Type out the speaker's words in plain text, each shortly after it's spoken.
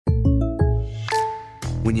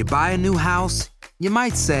When you buy a new house, you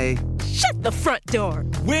might say, "Shut the front door."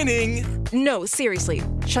 Winning! No, seriously.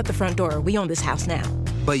 Shut the front door. We own this house now.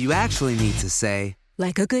 but you actually need to say,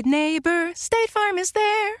 "Like a good neighbor, State Farm is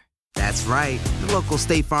there." That's right. The local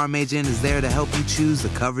State Farm agent is there to help you choose the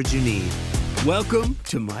coverage you need. Welcome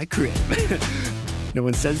to my crib. No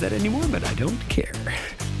one says that anymore, but I don't care.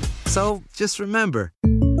 So just remember,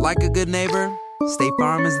 like a good neighbor, State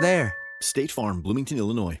Farm is there. State Farm, Bloomington,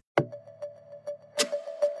 Illinois.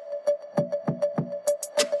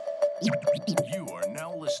 You are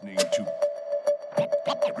now listening to Bet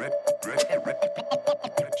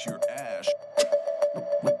Your Ash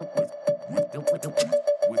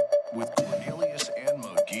with Cornelius and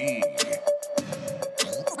McGee.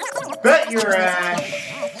 Bet Your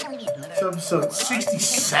Ash. It's episode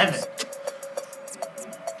 67.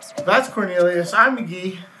 That's Cornelius. I'm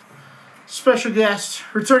McGee. Special guest,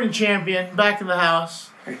 returning champion, back in the house.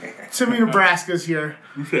 Timmy Nebraska's here.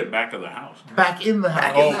 You said back of the house. Back in the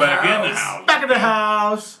house. Back in the house. Back in the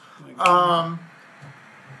house.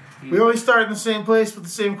 We always start in the same place with the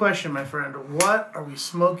same question, my friend. What are we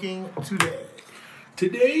smoking today?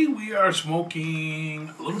 Today we are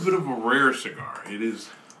smoking a little bit of a rare cigar. It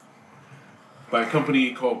is by a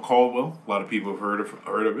company called Caldwell. A lot of people have heard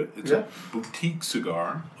of it. It's a boutique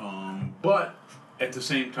cigar, but at the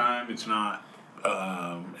same time, it's not.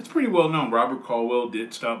 It's pretty well known. Robert Caldwell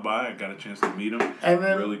did stop by. I got a chance to meet him. And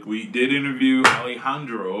then we did interview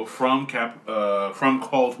Alejandro from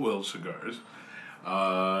Caldwell Cigars.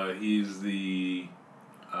 He's the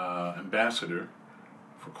ambassador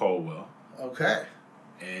for Caldwell. Okay.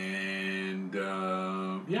 And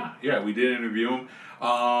we did interview him.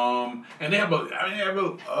 And they have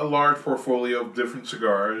a large portfolio of different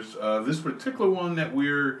cigars. This particular one that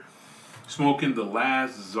we're smoking, the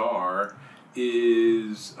Last Czar,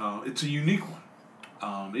 is it's a unique one.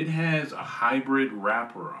 It has a hybrid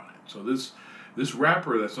wrapper on it. So this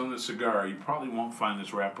wrapper that's on the cigar, you probably won't find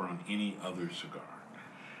this wrapper on any other cigar.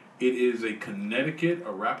 It is a Connecticut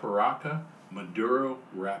Arapiraca Maduro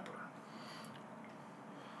wrapper.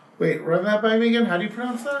 Wait, run that by me again. How do you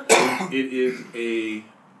pronounce that? It is a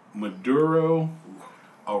Maduro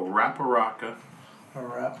Arapiraca.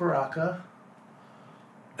 Arapiraca.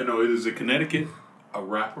 No, it is a Connecticut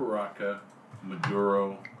Arapiraca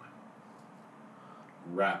Maduro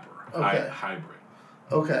wrapper. Okay. Hybrid.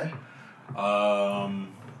 Okay.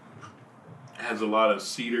 Has a lot of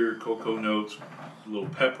cedar, cocoa notes, a little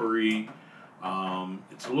peppery.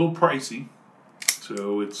 It's a little pricey.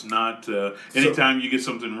 So it's not, anytime you get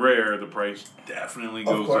something rare, the price definitely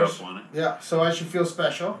goes up on it. Yeah, so I should feel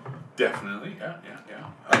special. Definitely, yeah.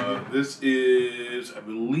 This is, I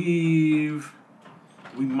believe,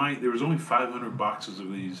 there was only 500 boxes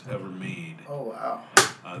of these ever made. Oh, wow.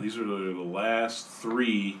 These are the last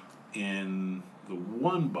 3 in the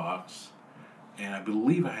one box, and I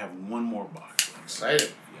believe I have one more box.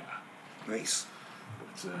 Excited. Yeah. Nice.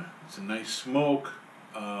 It's a nice smoke.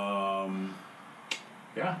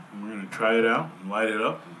 We're gonna try it out and light it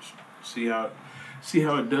up and see how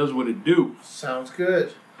it does what it do. Sounds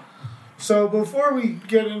good. So before we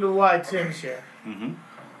get into why Tim's here,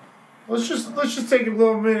 let's just take a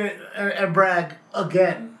little minute and brag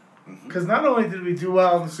again, because not only did we do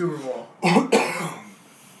well in the Super Bowl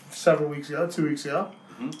 2 weeks ago,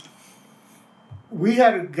 we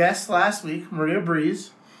had a guest last week, Maria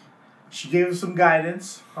Breeze. She gave us some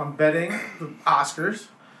guidance on betting the Oscars.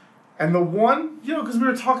 And the one, because we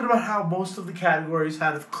were talking about how most of the categories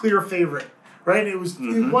had a clear favorite, right? It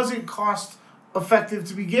wasn't cost effective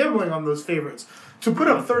to be gambling on those favorites. To put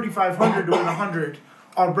up 3,500 to win 100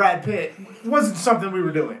 on Brad Pitt wasn't something we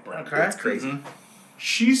were doing. Okay, that's crazy.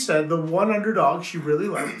 She said the one underdog she really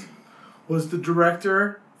liked was the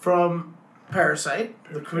director from Parasite,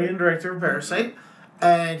 the Korean director of Parasite,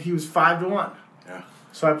 and he was 5-1. Yeah.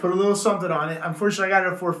 So I put a little something on it. Unfortunately, I got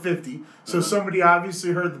it at 450. So somebody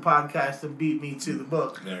obviously heard the podcast and beat me to the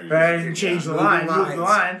book. Right? And changed the line. Moved the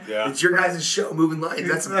line. Yeah. It's your guys' show, moving lines.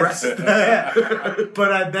 That's impressive.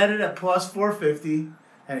 But I bet it at plus 450,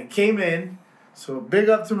 and it came in. So big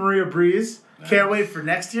up to Maria Breeze. Nice. Can't wait for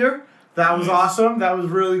next year. That was awesome. That was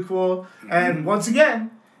really cool. And once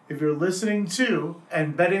again, if you're listening to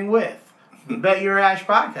and betting with the Bet Your Ash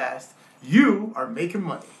podcast, you are making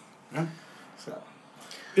money. Yeah. So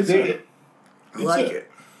It's a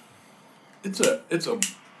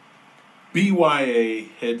BYA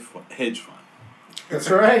hedge fund. That's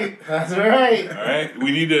right. That's right. All right,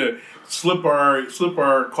 we need to slip our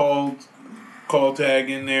call tag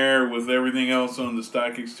in there with everything else on the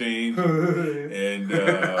stock exchange and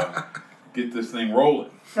get this thing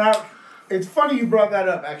rolling. Now, it's funny you brought that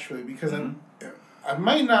up actually because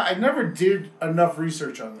I never did enough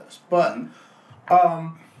research on this, but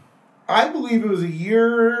I believe it was a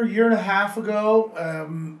year and a half ago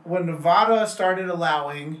when Nevada started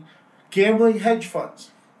allowing gambling hedge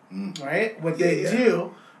funds, right? What they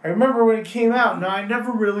do, I remember when it came out. Now, I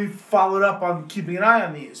never really followed up on keeping an eye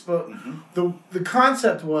on these, but the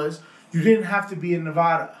concept was you didn't have to be in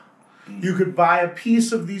Nevada. You could buy a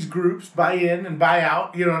piece of these groups, buy in and buy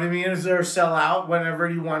out, you know what I mean? Is there a sell out whenever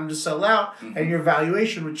you wanted to sell out, and your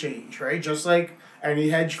valuation would change, right? Just like any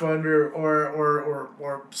hedge fund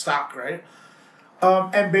or stock, right?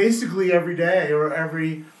 And basically every day or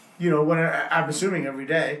every, I'm assuming every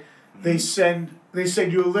day, they send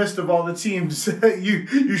you a list of all the teams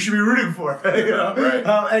you should be rooting for, right?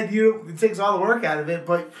 And it takes all the work out of it,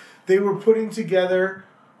 but they were putting together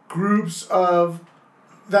groups of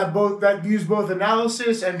that use both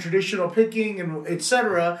analysis and traditional picking and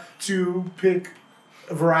etc. to pick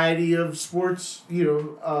a variety of sports,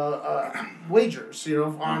 wagers,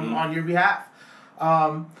 on your behalf.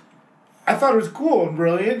 I thought it was cool and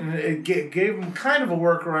brilliant, and it gave them kind of a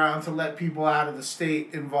workaround to let people out of the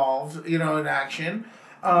state involved, in action.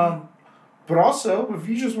 But also, if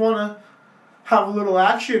you just want to have a little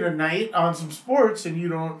action at night on some sports and you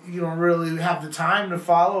don't really have the time to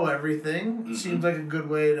follow everything, it seems like a good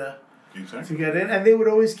way to get in. And they would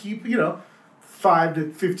always keep 5 to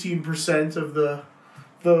 15% of the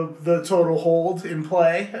total hold in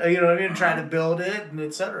play. Try to build it and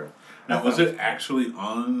etc. Now, was it actually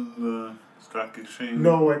on the stock exchange?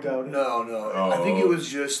 No, I doubt it. No. Oh. I think it was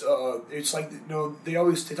just. It's like they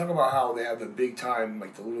talk about how they have the big time,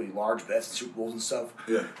 like the really large bets and Super Bowls and stuff.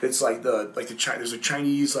 Yeah. It's like there's a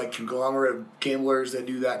Chinese conglomerate of gamblers that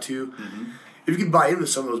do that too. Mm-hmm. If you can buy into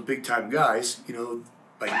some of those big time guys,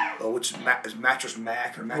 which is Mattress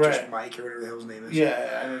Mac or Mattress Mike or whatever the hell his name is.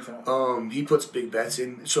 Yeah, I think so. He puts big bets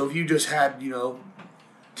in. So if you just had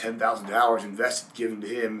 $10,000 invested given to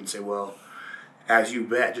him and say, well, as you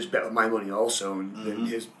bet, just bet with my money also, and then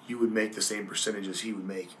you would make the same percentage as he would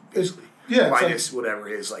make, basically. Minus whatever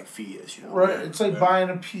his fee is, Right. It's like buying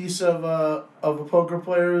a piece of a poker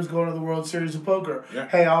player who's going to the World Series of Poker. Yeah.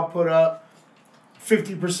 Hey, I'll put up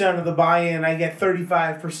 50% of the buy-in, I get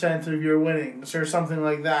 35% of your winnings or something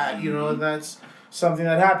like that. And that's something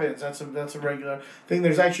that happens. That's a regular thing.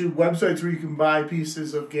 There's actually websites where you can buy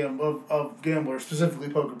pieces of gamblers, specifically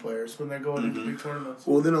poker players, when they're going into big tournaments.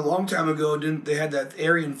 Well, then a long time ago, they had that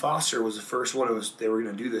Arian Foster was the first one they were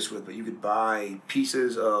going to do this with, but you could buy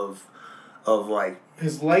pieces of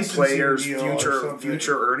his licensing players' deal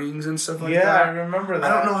future earnings and stuff like that. that. Yeah, I remember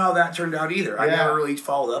that. I don't know how that turned out either. I never really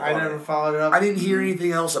followed up on it. I never followed it up. I didn't hear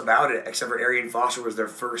anything else about it except for Arian Foster was their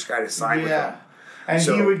first guy to sign with them. And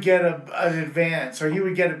he would get an advance, or he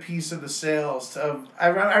would get a piece of the sales. I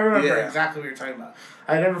remember exactly what you're talking about.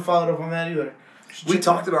 I never followed up on that either. We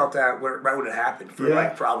talked about that right when it happened for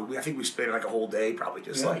probably, I think we spent a whole day probably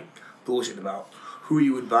just bullshit about who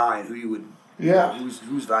you would buy and who you would,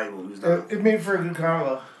 who's valuable, who's not. It made for a good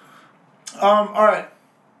combo. All right.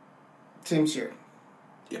 Tim's here.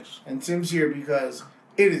 Yes. And Tim's here because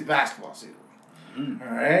it is basketball season.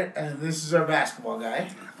 All right, and this is our basketball guy.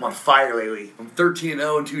 I'm on fire lately. I'm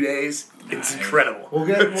 13-0 in 2 days. It's incredible. We'll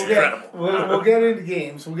get into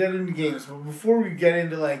games. But before we get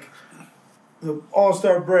into the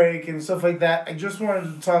All-Star break and stuff like that, I just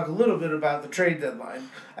wanted to talk a little bit about the trade deadline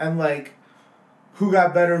and who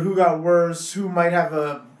got better, who got worse, who might have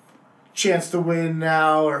a chance to win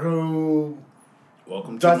now, or who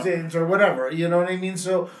doesn't, or whatever. You know what I mean?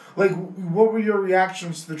 So, what were your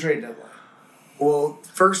reactions to the trade deadline? Well,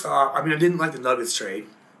 first off, I didn't like the Nuggets trade.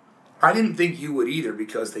 I didn't think you would either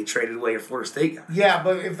because they traded away your Florida State guy. Yeah,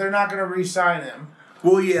 but if they're not going to re-sign him,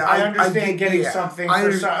 well, yeah, I understand getting something for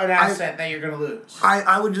an asset that you're going to lose.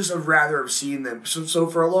 I would just have rather have seen them. So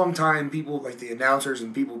for a long time, people the announcers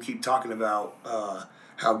and people keep talking about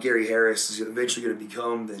how Gary Harris is eventually going to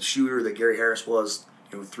become the shooter that Gary Harris was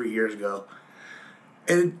 3 years ago,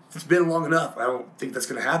 and it's been long enough. I don't think that's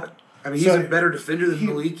going to happen. He's a better defender than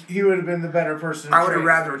Malik. He would have been the better person. I would have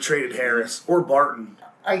rather traded Harris or Barton.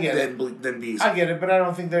 I get than Beasley. I get it, but I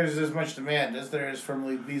don't think there's as much demand as there is for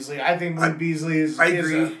Malik Beasley. I think Malik Beasley is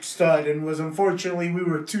a stud and was unfortunately we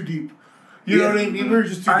were too deep. You know what I mean? We were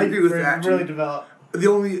just too deep. I agree with that. Really develop.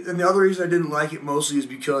 The other reason I didn't like it mostly is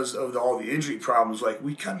because of all the injury problems.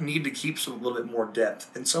 We kind of need to keep a little bit more depth,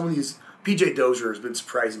 and some of these PJ Dozier has been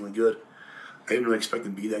surprisingly good. I didn't really expect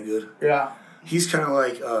him to be that good. Yeah, he's kind of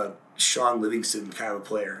like Sean Livingston kind of a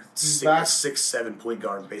player. 6'7" point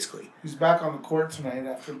guard, basically. He's back on the court tonight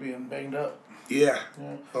after being banged up. Yeah.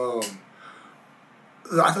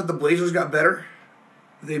 I thought the Blazers got better.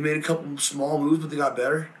 They made a couple small moves, but they got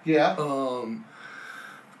better. Yeah.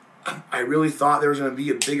 I really thought there was going to be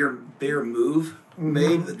a bigger move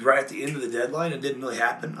made right at the end of the deadline. It didn't really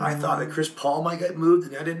happen. I thought that Chris Paul might get moved,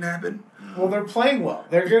 and that didn't happen. Well, they're playing well.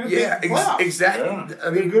 They're going to make the playoffs. Exactly. Yeah. I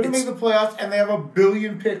mean, They're going to make the playoffs, and they have 1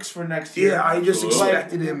 billion picks for next year. Yeah, I just Absolutely.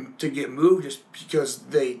 expected him to get moved just because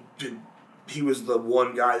he was the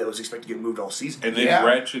one guy that was expected to get moved all season. And they've Yeah.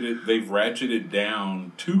 ratcheted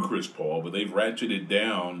down to Chris Paul, but they've ratcheted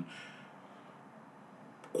down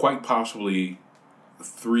quite possibly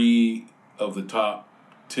 3 of the top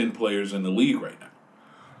 10 players in the league right now.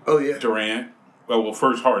 Oh yeah, Durant, well,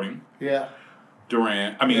 first Harding, Yeah.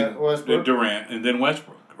 Durant, Westbrook. Durant, and then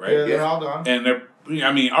Westbrook, right? Yeah, they're all gone. And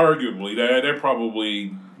arguably, they're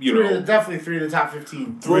probably, Definitely 3 of the top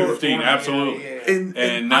 15. 3 of 15, absolutely. Yeah.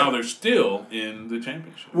 and now they're still in the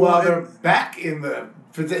championship. Well, they're back in the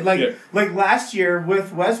like last year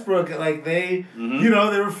with Westbrook. Like they,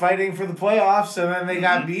 they were fighting for the playoffs, and then they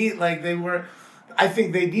got beat. Like they were. I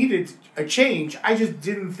think they needed a change. I just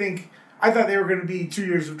didn't think. I thought they were going to be 2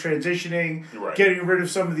 years of transitioning, Right. getting rid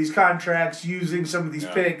of some of these contracts, using some of these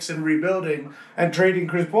picks, and rebuilding, and trading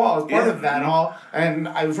Chris Paul as part of that all. And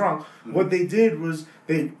I was wrong. What they did was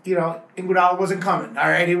Iguodala wasn't coming. All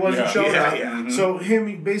right, he wasn't showing up. Yeah. So him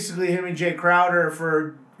and Jay Crowder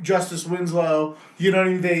for Justice Winslow. You know what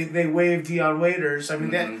I mean? They waived Deion Waiters. I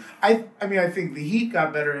mean I think the Heat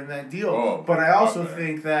got better in that deal, but I also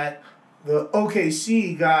think that the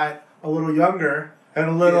OKC got a little younger. And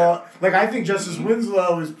a little, I think Justice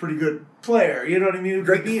Winslow is a pretty good player. You know what I mean?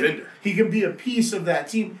 Great defender. He can be a piece of that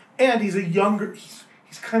team. And he's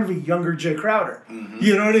he's kind of a younger Jay Crowder.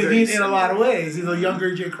 You know what I mean? In a lot of ways. He's a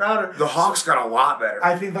younger Jay Crowder. the Hawks got a lot better.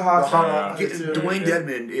 I think the Hawks got a lot better. Dwayne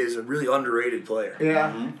Dedmon is a really underrated player.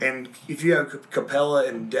 Yeah. And if you have Capella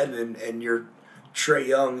and Dedmon, and your Trae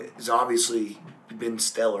Young has obviously been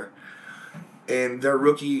stellar, and their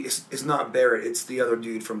rookie is not Barrett, it's the other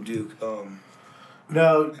dude from Duke.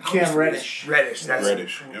 No, Cam Reddish. Reddish. That's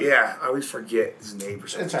Reddish, yep. Yeah, I always forget his name for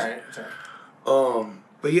some It's reason. all right.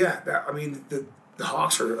 But yeah, the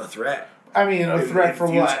Hawks are a threat. I mean, a threat in for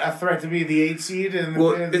future. what? A threat to be the 8th seed?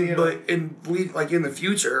 Well, in the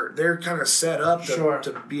future, they're kind of set up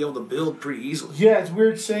to be able to build pretty easily. Yeah, it's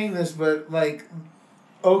weird saying this, but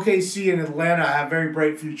OKC and Atlanta have very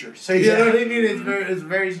bright futures. So you know what I mean? It's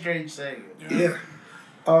very strange saying it.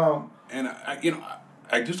 Yeah. And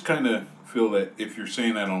I just kind of feel that if you're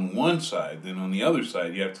saying that on one side, then on the other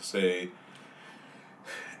side you have to say,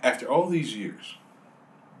 after all these years,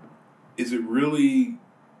 is it really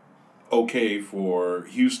okay for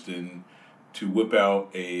Houston to whip out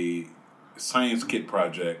a science kit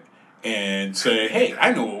project and say, "Hey,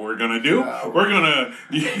 I know what we're gonna do. We're gonna,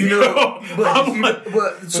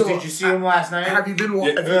 But Did you see him last night? Have you been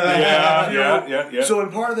watching? yeah. So,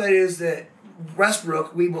 and part of that is that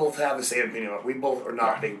Westbrook, we both have the same opinion. We both are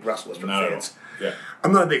not big Russell Westbrook Not at fans. all. Yeah.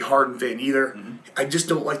 I'm not a big Harden fan either. I just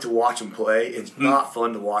don't like to watch him play. It's not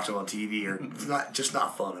fun to watch him on TV, or it's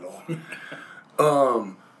not fun at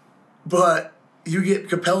all. But you get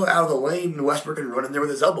Capella out of the lane, and Westbrook can run in there with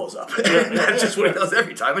his elbows up. That's just what he does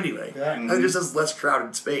every time, anyway. Yeah. And it just has less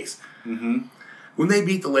crowded space. When they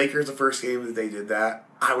beat the Lakers the first game that they did that,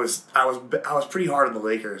 I was pretty hard on the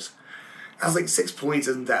Lakers. I was like, 6 points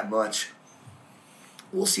isn't that much.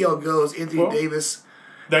 We'll see how it goes. Anthony Davis,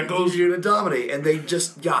 That goes. you're going to dominate, and they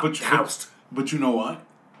just got housed. But you know what?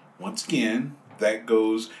 Once again, that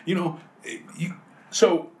goes.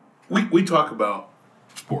 So we talk about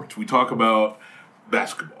sports. We talk about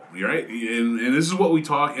basketball, right? And this is what we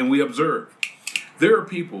talk and we observe. There are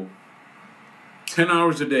people 10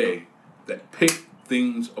 hours a day that pick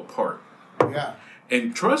things apart. Yeah.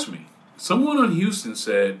 And trust me, someone on Houston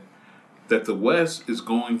said that the West is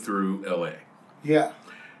going through LA. Yeah.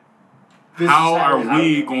 How are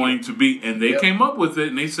we going to be? And they came up with it,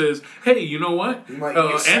 and they says, "Hey, you know what?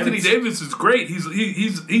 Anthony Davis is great.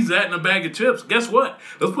 He's that in a bag of chips. Guess what?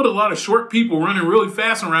 Let's put a lot of short people running really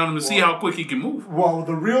fast around him and see how quick he can move." Well,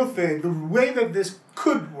 the real thing, the way that this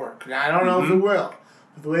could work, now I don't know if it will,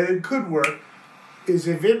 but the way that it could work is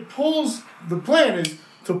if it pulls, the plan is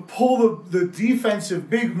to pull the defensive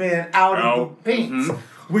big man out of the paint.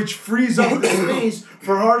 Which frees up the space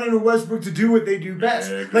for Harden and Westbrook to do what they do best.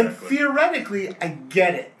 Exactly. Like, theoretically, I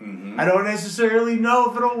get it. I don't necessarily know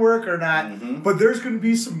if it'll work or not, but there's going to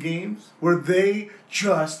be some games where they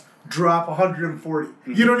just drop 140.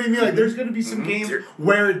 You know what I mean? Like, there's going to be some games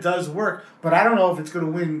where it does work, but I don't know if it's going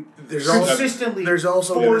to win consistently. There's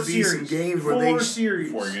also going to be some games where four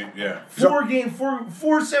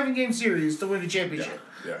 7-game series to win a championship.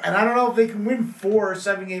 Yeah. And I don't know if they can win 4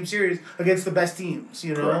 7-game series against the best teams,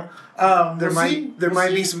 you know? There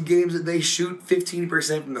might be some games that they shoot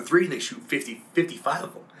 15% from the three, and they shoot 55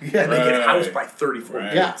 of them. Yeah. And they get housed by 34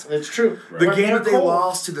 points. Yeah, that's true. The game that they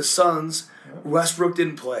lost to the Suns, Westbrook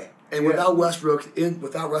didn't play. And without Westbrook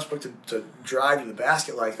to drive to the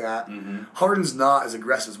basket like that, Harden's not as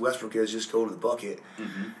aggressive as Westbrook is, just going to the bucket.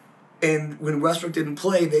 And when Westbrook didn't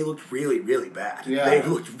play, they looked really, really bad. Yeah. They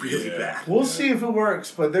looked really bad. We'll see if it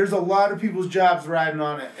works, but there's a lot of people's jobs riding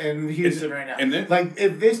on it in Houston right now. And then, like,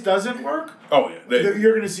 if this doesn't work,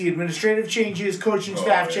 you're going to see administrative changes, coaching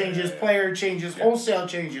staff changes, player changes, wholesale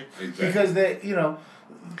changes. Exactly. Because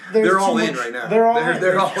they're all in right now. They're all in.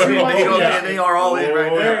 They are all in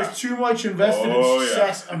right now. There's too much invested in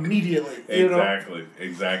success immediately. Exactly.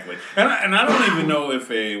 And I don't even know if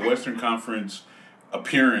a Western Conference a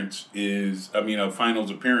finals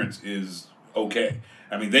appearance is okay.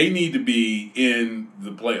 I mean, they need to be in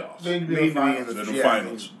the playoffs. They need to be in the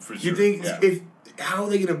finals for sure. You think how are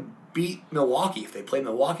they going to beat Milwaukee if they play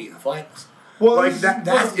Milwaukee in the finals? Well, like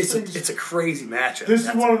it's a crazy matchup. This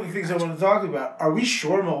is one of the things I want to talk about. Are we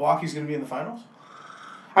sure Milwaukee's going to be in the finals?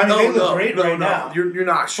 I mean, they look great right now. You're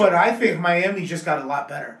not sure. But I think Miami just got a lot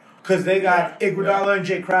better. Because they got Iguodala and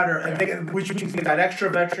Jay Crowder, and which means they got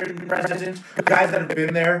extra veteran presence, guys that have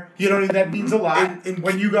been there. You know, that means a lot. And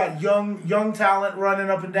when you got young talent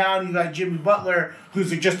running up and down, you got Jimmy Butler,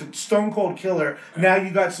 who's just a stone cold killer. Now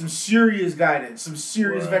you got some serious guidance, some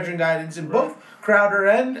serious veteran guidance in both Crowder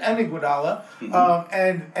and Iguodala,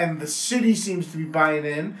 and the city seems to be buying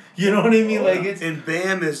in. You know what I mean? And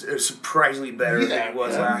Bam is surprisingly better than he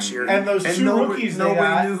was last year. And those two rookies,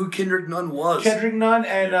 nobody knew who Kendrick Nunn was. Kendrick Nunn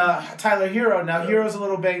and Tyler Hero. Now Hero's a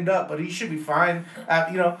little banged up, but he should be fine.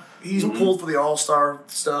 He's pulled for the All-Star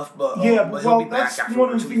stuff, but he'll be back. That's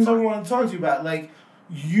one of the things I want to talk to you about. Like,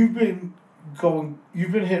 you've been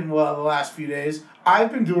hitting well the last few days.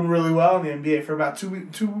 I've been doing really well in the NBA for about 2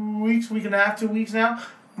 weeks, week and a half, 2 weeks now.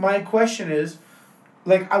 My question is,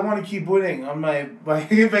 I want to keep winning on my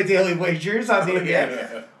daily wagers on the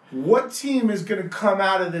NBA. What team is going to come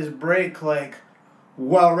out of this break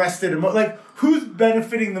well rested and who's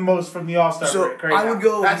benefiting the most from the All-Star break right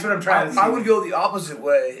now? That's what I'm trying to say. I would go the opposite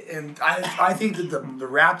way, and I think that the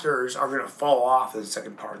Raptors are going to fall off in the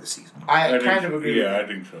second part of the season. I kind of agree. Yeah, I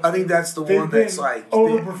think so. I think that's the one that's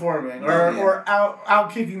overperforming or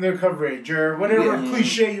out kicking their coverage or whatever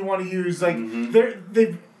cliche you want to use.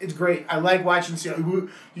 It's great. I like watching Siakam.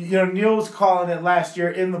 Neil was calling it last year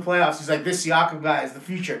in the playoffs. He's like, this Siakam guy is the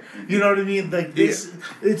future. You know what I mean?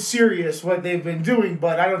 It's serious what they've been doing,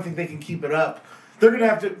 but I don't think they can keep it up. They're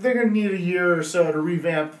gonna need a year or so to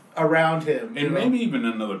revamp around him. And maybe even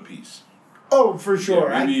another piece. Oh, for sure.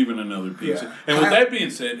 Yeah, maybe even another piece. Yeah. And with that being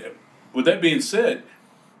said,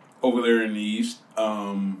 over there in the East,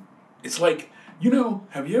 it's like,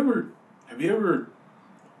 have you ever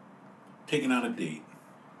taken out a date?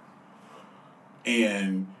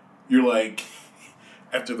 And you're like,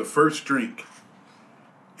 after the first drink,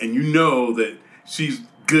 and you know that she's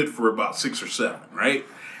good for about 6 or 7, right?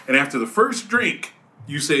 And after the first drink,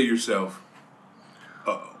 you say to yourself,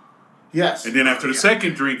 uh-oh. Yes. And then after the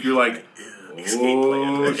second drink, you're like,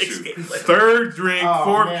 oh, shoot. Third drink,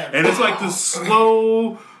 fourth, and it's like the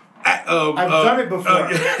slow... I've done it before.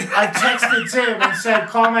 I texted Tim and said,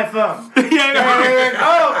 call my phone.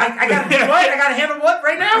 I got to do what? I got to handle what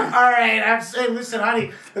right now? All right. I have to say, listen,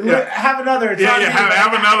 honey, have another.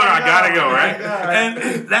 Have another. I got to go, right?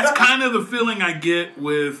 And that's kind of the feeling I get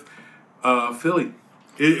with Philly.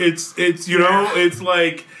 It's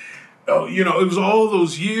like... it was all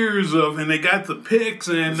those years of, and they got the picks,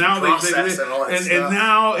 and now now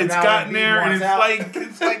it's gotten there, and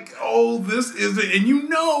it's like, oh, this isn't, and you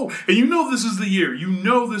know this is the year,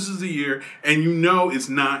 and it's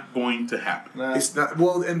not going to happen. No. It's not.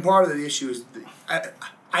 Well, and part of the issue is,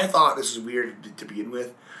 I thought this was weird to begin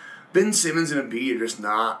with. Ben Simmons and Embiid are just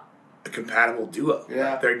not a compatible duo.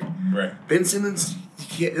 Yeah, right. Ben Simmons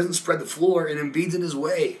doesn't spread the floor, and Embiid's in his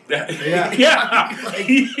way. You're or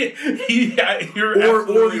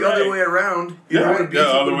the other way around.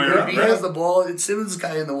 Embiid has the ball, and Simmons is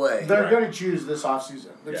kind of in the way. They're going to choose this offseason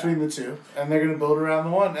between the two, and they're going to build around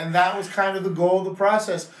the one. And that was kind of the goal of the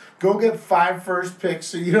process. Go get 5 first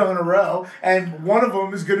picks, in a row, and one of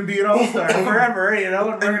them is going to be an All-Star forever, and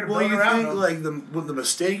we're going to build around them. The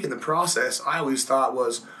mistake in the process, I always thought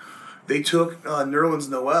was they took Nerlens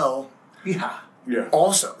Noel. Yeah. Yeah.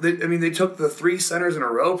 Also, they took the 3 centers in a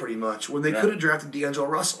row pretty much when they Yeah. could have drafted D'Angelo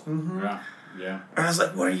Russell. Yeah. Yeah. And I was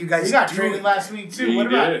like, what are you guys He got doing? traded last week too. He What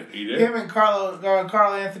about did. He did. him and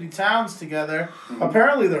Carl Anthony Towns together?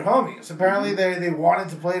 Apparently they're homies. Apparently they wanted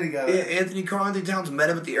to play together. Yeah, Carl Anthony Towns met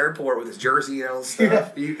him at the airport with his jersey and all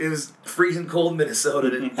stuff. It was freezing cold in Minnesota,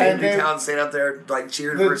 and Anthony Towns staying up there like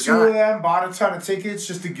cheering for The his two of guy. them bought a ton of tickets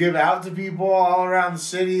just to give out to people all around the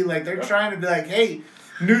city. Like they're trying to be like, hey,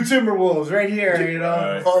 new Timberwolves right here, you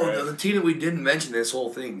know. Oh, the team that we didn't mention this whole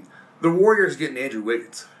thing, the Warriors getting Andrew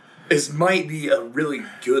Wiggins. This might be a really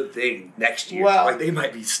good thing next year. Well, like they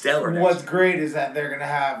might be stellar. Next What's year. great is that they're going to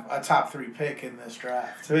have a top 3 pick in this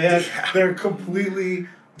draft. They're completely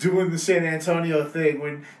doing the San Antonio thing.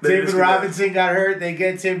 When They're David just gonna- Robinson got hurt, they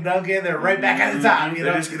get Tim Duncan. They're right back at the top. You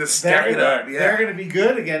They're know, just gonna stack it up. Yeah. They're going to be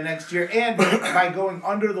good again next year. And by going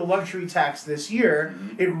under the luxury tax this year,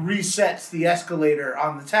 it resets the escalator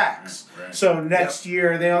on the tax. Right. So next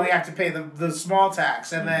year they only have to pay the small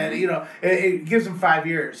tax, and then it gives them 5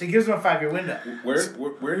 years. It gives them a 5-year window.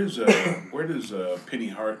 Where does Penny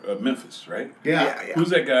Hart Memphis, right? Yeah. Who's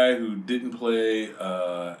that guy who didn't play?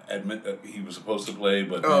 He was supposed to play,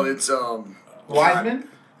 but Oh, then- it's Wiseman.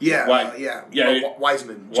 yeah, Yeah.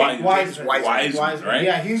 Wiseman. Wiseman, Wiseman, right?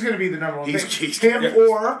 Yeah, he's going to be the number one He's- pick. he's- Him yeah.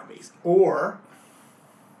 or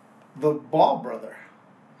the Ball brother,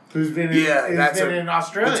 who's been in, in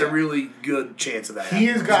Australia. That's a really good chance of that. He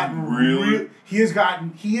has happening.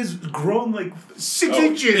 gotten he has grown like 6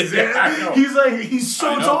 inches. yeah, I know. He's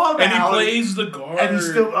so I know. tall now. and he plays the guard. And he's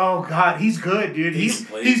still, oh God, he's good, dude. He He's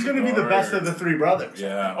plays going to be the guard. best of the 3 brothers.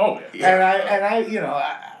 Yeah. Oh yeah. And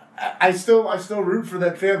I still root for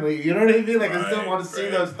that family. You know what I mean? Like I still Right, want to see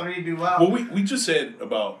right. those 3 do well. Well, we just said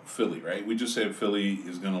about Philly, right? We just said Philly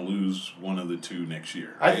is going to lose one of the 2 next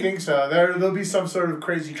year. Right? I think so. There'll be some sort of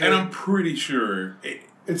crazy trade. And I'm pretty sure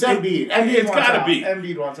It's Embiid. It's got to be.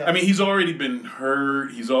 Embiid wants out. I mean, he's already been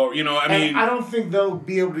hurt. He's all, And I don't think they'll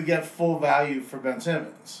be able to get full value for Ben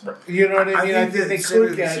Simmons. Right. You know what I mean? I think think they that could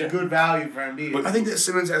Simmons- get good value for Embiid. But- I think that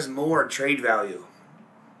Simmons has more trade value.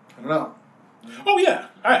 I don't know. Oh yeah,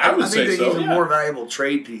 I would I say think that so. he's a yeah. more valuable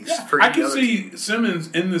trade piece. Yeah. For I any can other see team.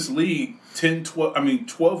 Simmons in this league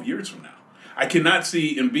 12 years from now. I cannot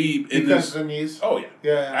see Embiid in Because this. of the knees. Oh yeah,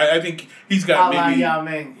 Yeah. I think he's got A la maybe. Yao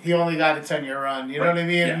Ming. He only got a 10-year run. You know what I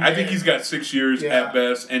mean? Yeah, I think he's got 6 years Yeah. at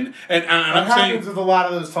best, and That I'm happens saying with a lot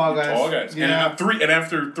of those tall guys. tall guys. Yeah. And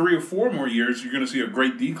after 3 or 4 more years, you're going to see a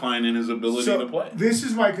great decline in his ability to play. This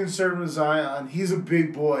is my concern with Zion. He's a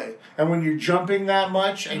big boy, and when you're jumping that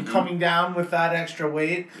much and coming down with that extra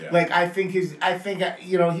weight, Yeah. like I think he's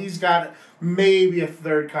got maybe a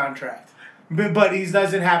 3rd contract, but he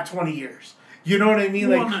doesn't have 20 years. You know what I mean?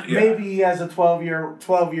 Well, Like not- yeah. maybe he has a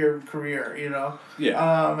 12-year career. You know.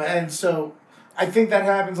 Yeah. And so I think that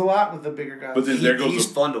happens a lot with the bigger guys. But then there goes He's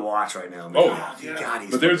the- fun to watch right now. Man. Oh, God,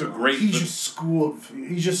 he's but there's a fun to great. He just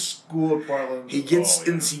schooled Portland. He gets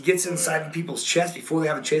Oh, yeah. he gets inside people's chest before they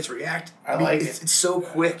have a chance to react. I like it's, it. It's so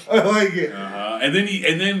quick. I like it. And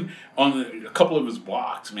then on a couple of his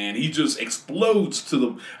blocks, man, he just explodes to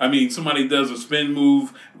the. I mean, somebody does a spin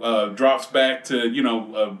move, drops back to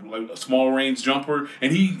like a small range jumper,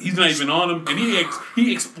 and he's not even on him, and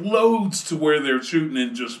he explodes to where they're shooting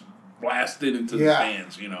and just blast it into the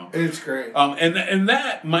stands. It's great. And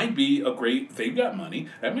that might be a great. They've got money.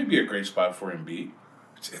 That may be a great spot for Embiid.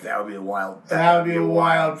 That would be a wild. That would be a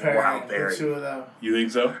wild pairing. pairing. The 2 of them. You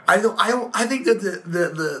think so? I think that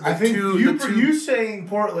the I think two you saying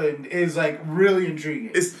Portland is like really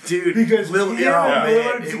intriguing. is dude Because Lil- him oh, and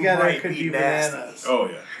man, Lillard it together might could be nasty. bananas. Oh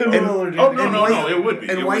yeah. Lillard Oh and- no, it would be.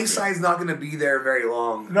 And It would be. Whiteside's not going to be there very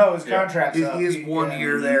long. No, his Yeah. contract's up. He has 1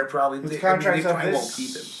 year there probably. His They contract's up probably this won't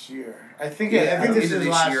keep him. year. I think Yeah, this into is this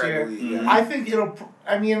last year, I year. believe, yeah. I think it'll.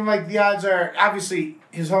 I mean, like the odds are obviously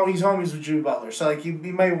he's homies with Jimmy Butler, so like he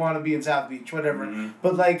might want to be in South Beach, whatever.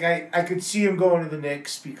 But like I could see him going to the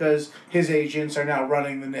Knicks because his agents are now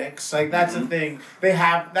running the Knicks. Like that's the thing they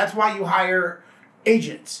have. That's why you hire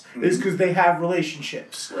agents is because they have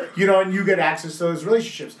relationships, and you get access to those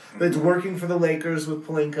relationships. It's working for the Lakers with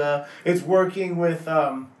Pelinka. It's working with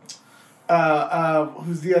who's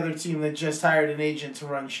the other team that just hired an agent to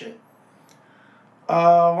run shit?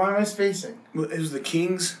 Why am I spacing? It was the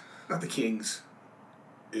Kings, not the Kings.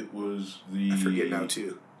 It was the. I forget now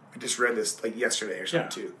too. I just read this like yesterday or something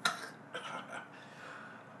too.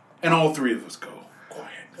 And all 3 of us go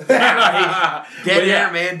quiet. Dead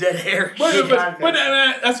hair, man, dead hair. But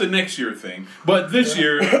that's a next year thing. But this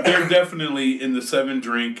year, they're definitely in the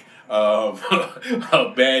 7-drink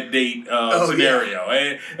a bad date scenario.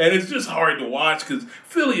 And it's just hard to watch because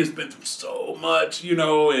Philly has been through so much, and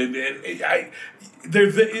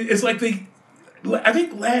it's like I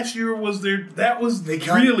think last year was their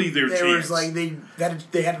chance.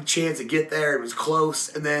 They had a chance to get there. It was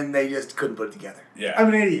close, and then they just couldn't put it together. Yeah. I'm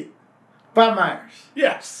an idiot. Bob Myers.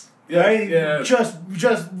 Yes. Right? Yeah. Just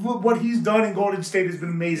what he's done in Golden State has been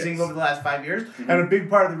amazing over the last 5 years. Mm-hmm. And a big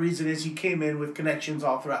part of the reason is he came in with connections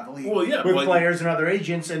all throughout the league. Well, yeah, with but- players and other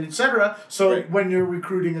agents and et cetera. So Right. when you're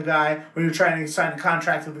recruiting a guy, when you're trying to sign a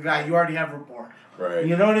contract with a guy, you already have rapport. Right.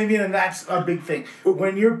 You know what I mean? And that's a big thing.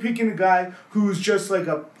 When you're picking a guy who's just like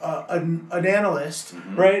an analyst,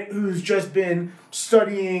 Mm-hmm. right? Who's just been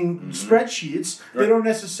studying spreadsheets, they Right. don't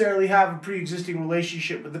necessarily have a pre-existing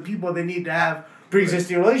relationship with the people they need to have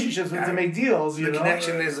pre-existing relationships with to make deals. You The know?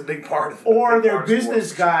 connection is a big part of it. Or Big they're part of business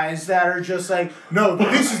sports. guys that are just like, no,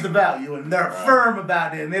 this is the value, and they're firm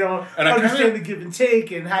about it, and they don't And I understand kinda- the give and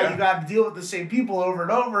take and how Yeah. you got to deal with the same people over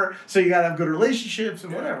and over. So you got to have good relationships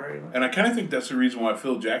and whatever. You know? And I kind of think that's the reason why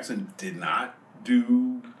Phil Jackson did not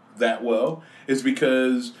do that well, is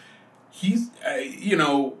because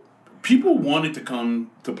people wanted to come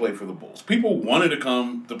to play for the Bulls. People wanted to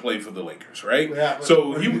come to play for the Lakers, right? Yeah, but-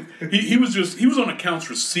 So he was on accounts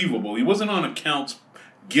receivable. He wasn't on accounts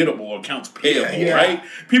gettable or accounts payable, Yeah. right?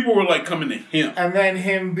 People were like coming to him. And then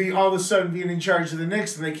him all of a sudden being in charge of the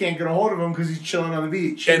Knicks, and they can't get a hold of him because he's chilling on the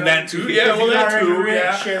beach. you And know? that too, yeah, Because well, he's that already too, rich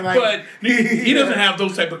yeah. and, like, But he doesn't yeah. have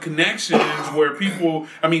those type of connections where people.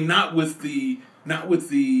 I mean, not with the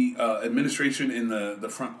administration in the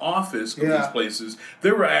front office of Yeah. these places.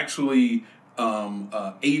 There were actually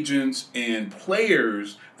agents and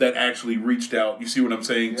players that actually reached out. You see what I'm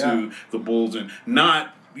saying Yeah. to the Bulls, and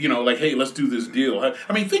not. Like, hey, let's do this deal.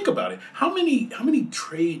 I mean, think about it. How many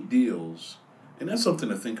trade deals, and that's something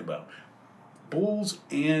to think about, Bulls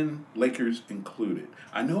and Lakers included.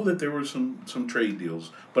 I know that there were some trade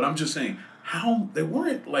deals, but I'm just saying, they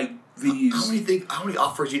weren't like these. How many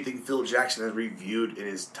offers do you think Phil Jackson has reviewed in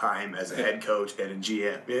his time as a head coach and a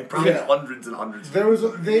GM? Man, probably hundreds and hundreds. They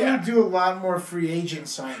would do a lot more free agent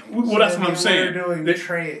signings. Well, that's than what I'm they saying. were doing They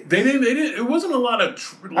trades. They didn't. It wasn't a lot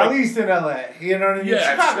of. At least in LA, you know what I mean.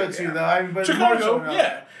 Yeah, Chicago sure, too, yeah. though. I mean, but more so Chicago, in LA.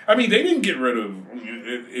 yeah. I mean, they didn't get rid of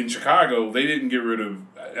in Chicago. They didn't get rid of.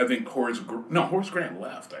 I think Horace Grant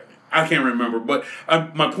left. I think. I can't remember, but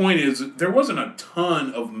my point is there wasn't a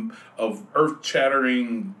ton of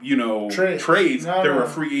earth-shattering, trades. No, There no. were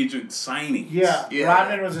free agent signings. Yeah, Yeah.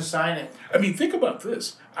 Rodman was a signing. I mean, think about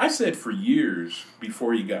this. I said for years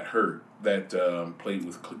before he got hurt that played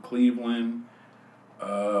with Cleveland.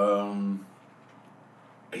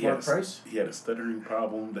 Mark Price? He had a stuttering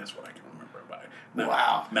problem. That's what I can remember about it.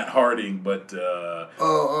 Wow. Not Harding, but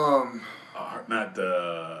not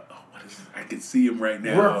what is it? I can see him right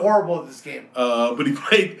now. We're horrible at this game. But he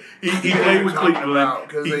played. He played with Cleveland.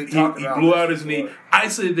 They He talked about blew this out his knee. before. I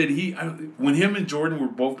said that when him and Jordan were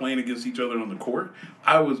both playing against each other on the court,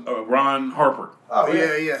 I was Ron Harper. Oh,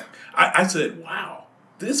 yeah. I said, wow,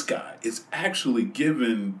 this guy is actually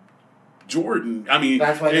giving Jordan. I mean,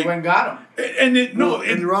 That's why they went and got him.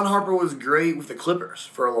 And Ron Harper was great with the Clippers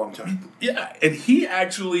for a long time. Yeah, and he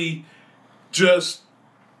actually just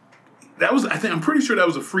I'm pretty sure that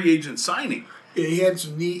was a free agent signing. Yeah, he had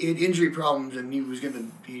some injury problems, and he was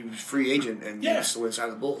free agent, and he Yeah. was still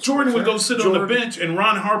inside the Bulls. Jordan would go sit on the bench, and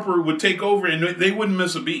Ron Harper would take over, and they wouldn't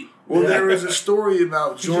miss a beat. Well, there was a story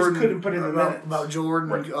about He just Jordan. couldn't put in the minutes. about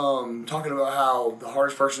Jordan talking about how the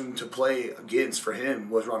hardest person to play against for him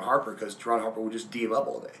was Ron Harper, because Ron Harper would just D him up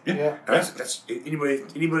all day. Yeah. And that's anybody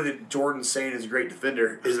that Jordan's saying is a great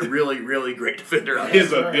defender is a really, really great defender.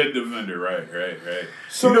 He's a good defender, right.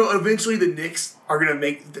 So eventually the Knicks are gonna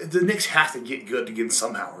make the Knicks have to get good again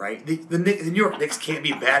somehow, right? The New York Knicks can't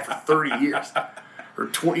be bad for 30 years or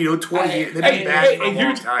 20 years. They've been bad for a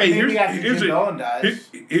long time. Maybe after Jim Dolan dies.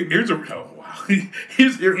 Here's a oh wow.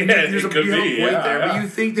 There's a point there, yeah. but you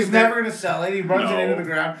think He's that never going to sell it. He runs it No. into the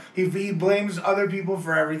ground. He blames other people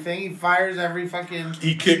for everything. He fires every fucking.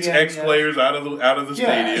 He kicks GM, ex players out of the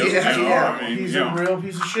stadium. Yeah. I mean, He's you a know. real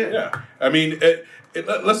piece of shit. Yeah, I mean,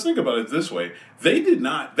 let's think about it this way. They did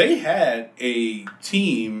not. They had a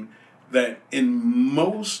team that, in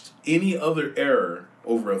any other era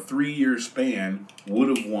over a 3-year span,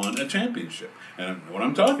 would have won a championship. And what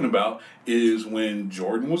I'm talking about is when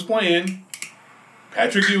Jordan was playing,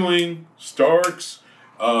 Patrick Ewing, Starks,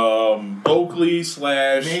 Oakley /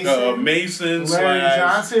 Mason Larry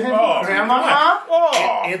Johnson, Grandma.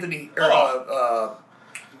 Anthony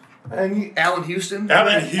And Allen Houston.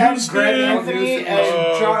 Allen and Houston, Greg Anthony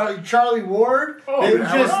and Charlie Ward. They Allen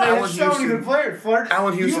had so many Houston. good players.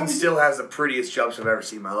 Allen Houston still has the prettiest jumps I've ever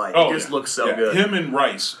seen in my life. Oh, he just yeah. looks so Yeah. good. Him and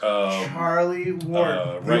Rice. Charlie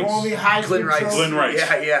Ward, the Rice. only Heisman Glenn Rice. Trophy, Glenn Rice.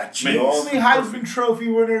 Yeah. the only Heisman Trophy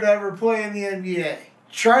winner to ever play in the NBA.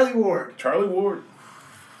 Charlie Ward. Charlie Ward.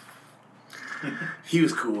 He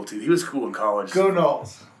was cool too. He was cool in college. Go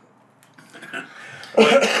Knowles.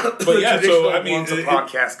 But yeah, so I mean, once a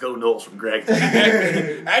podcast, Go Knowles from Greg.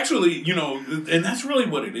 actually, you know, and that's really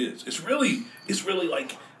what it is. It's really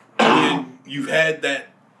like when you've had that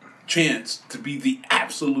chance to be the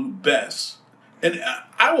absolute best. And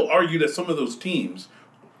I will argue that some of those teams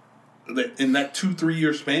that in that 2-3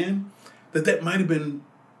 year span, that might have been.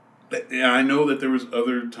 And I know that there was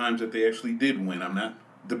other times that they actually did win. I'm not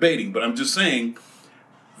debating, but I'm just saying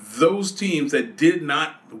those teams that did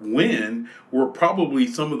not win were probably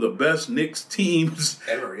some of the best Knicks teams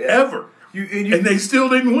ever. And they still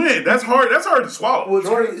didn't win. That's hard. That's hard to swallow. What's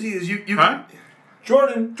crazy is you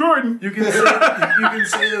Jordan. You can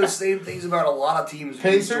say those same things about a lot of teams.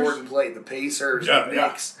 Pacers? Jordan played the Pacers, Yeah, the yeah.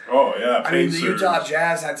 Knicks. Oh yeah, I mean, the Pacers. Utah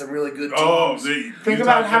Jazz had some really good teams. Oh, Think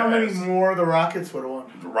about how many more the Rockets would have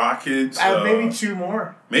won. The Rockets. Maybe 2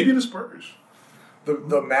 more. Maybe the Spurs.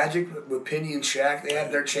 The Magic with Penny and Shaq, they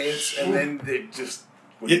had their chance, and then they just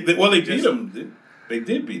They beat them. They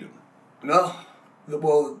did beat them. no.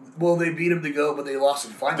 Well, they beat them to go, but they lost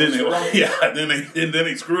in finals. Then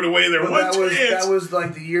they screwed away their But one chance. that was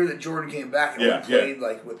like the year that Jordan came back and only played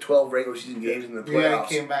like with 12 regular season games in the playoffs.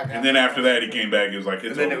 He came back. And then after that, he came back. It was like,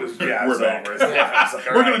 it's And then over. it was it We're was back. over. It's like,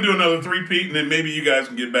 all We're right. gonna do another 3-peat, and then maybe you guys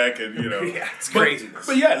can get back and Yeah, it's craziness.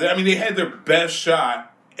 But yeah, I mean, they had their best shot.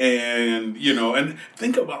 And and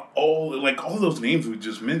think about all those names we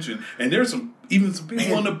just mentioned, and there's some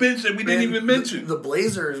people on the bench that we didn't even mention. The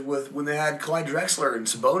Blazers when they had Clyde Drexler and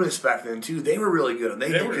Sabonis back then too, they were really good, and they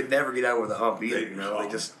could never get out with a hump either.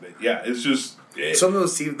 It's just some of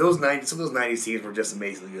those teams, some of those '90s teams were just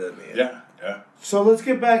amazingly good, man. Yeah. So let's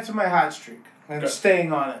get back to my hot streak and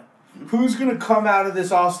staying on it. Who's going to come out of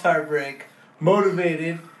this All-Star break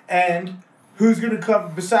motivated, and who's going to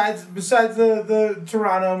come besides the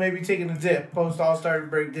Toronto maybe taking a dip, post All-Star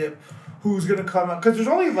break dip? Who's going to come out? Because there's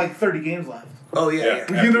only like 30 games left. Oh yeah.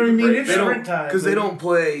 You know what I mean? It's They don't sprint time. because they don't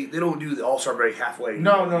do the All-Star break halfway.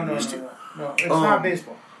 No. It's not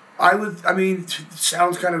baseball.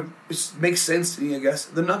 Sounds kind of it makes sense to me, I guess.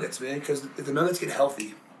 The Nuggets, man, because if the Nuggets get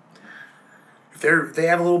healthy, if they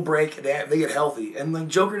have a little break and they get healthy, and like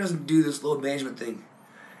Joker doesn't do this load management thing.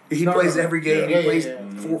 He plays every game. He plays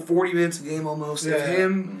 40 minutes a game almost. He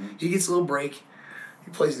gets a little break.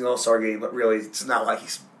 He plays in the All-Star game, but really it's not like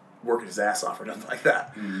he's working his ass off or nothing like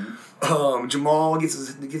that. Mm-hmm. Jamal gets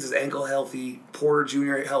his ankle healthy. Porter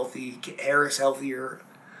Jr. healthy. Harris healthier.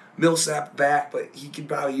 Millsap back, but he could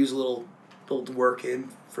probably use a little work in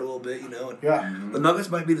for a little bit, And the Nuggets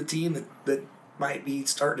might be the team that might be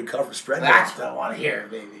starting to cover spread. That's what I want to hear,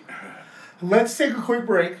 baby. Let's take a quick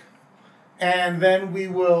break, and then we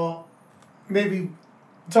will maybe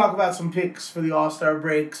talk about some picks for the All-Star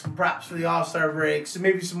break, some props for the All-Star breaks, and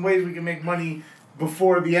maybe some ways we can make money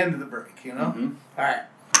before the end of the break, Mm-hmm. All right.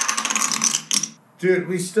 Dude,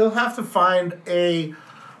 we still have to find a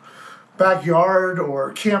backyard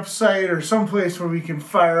or campsite or someplace where we can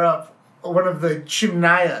fire up one of the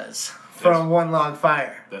chimneyas from One Log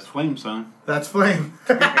Fire. That's flame, son. That's flame.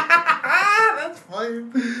 That's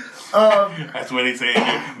flame. That's what they say.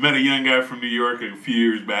 I met a young guy from New York a few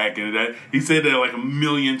years back, and he said that like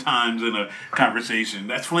 1,000,000 times in a conversation.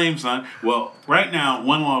 That's flame, son. Well, right now,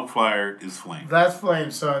 One Log Fire is flame. That's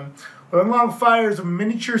flame, son. One Log Fire is a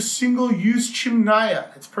miniature single-use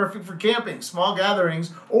chimnaya. It's perfect for camping, small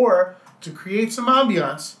gatherings, or to create some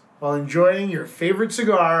ambiance while enjoying your favorite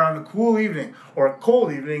cigar on a cool evening or a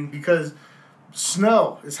cold evening because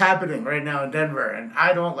snow is happening right now in Denver, and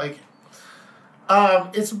I don't like it.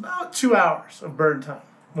 It's about 2 hours of burn time.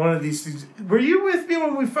 One of these things. Were you with me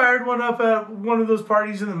when we fired one up at one of those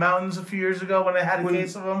parties in the mountains a few years ago when I had a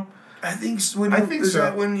case of them? I think so.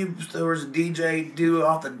 That when there was a DJ do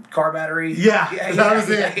off the car battery? Yeah, that was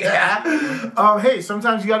it. Yeah. Hey,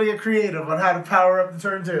 sometimes you got to get creative on how to power up the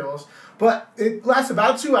turntables. But it lasts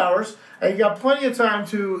about 2 hours, and you got plenty of time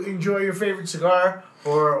to enjoy your favorite cigar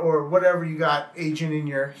or whatever you got aging in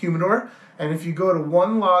your humidor. And if you go to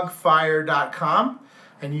onelogfire.com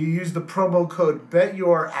and you use the promo code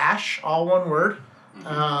BetYourAsh, all one word,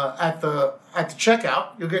 at the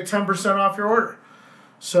checkout, you'll get 10% off your order.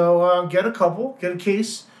 So get a couple, get a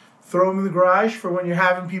case, throw them in the garage for when you're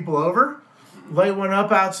having people over. Light one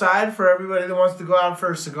up outside for everybody that wants to go out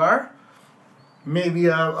for a cigar. Maybe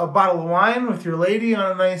a bottle of wine with your lady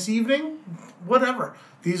on a nice evening. Whatever.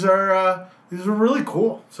 These are really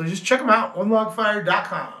cool. So just check them out.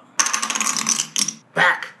 OneLogFire.com.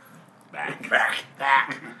 Back.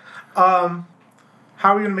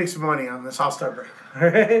 How are we gonna make some money on this All-Star break?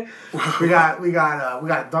 we got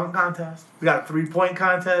a dunk contest. We got a 3-point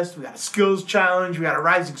contest. We got a skills challenge. We got a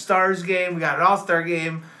Rising Stars game. We got an All-Star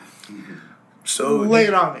game. So lay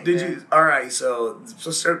it on me. Did you? All right. So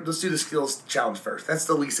let's do the skills challenge first. That's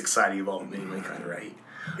the least exciting of all of them, anyway, kind of right.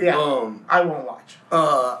 Yeah. I won't watch.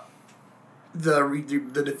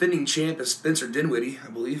 The defending champ is Spencer Dinwiddie, I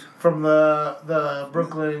believe, From the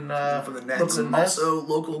Brooklyn from the Nets, Brooklyn and Nets. also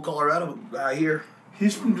local Colorado guy here.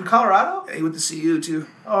 He's from Colorado? He went to CU too.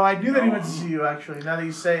 Oh, I knew that he went to CU, actually. Now that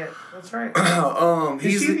you say it. That's right.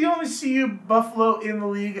 He's Is he the only CU Buffalo in the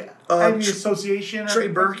league? And the association? Trey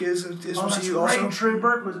Burke is from that's CU right. also. Trey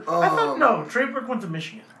Burke was... I thought, no, Trey Burke went to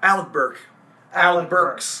Michigan. Alec Burke. Alec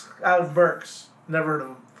Burks. Alec Burks. Never heard of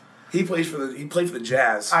him. He played for the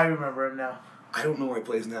Jazz. I remember him now. I don't know where he